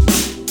one.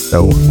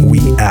 So we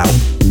out.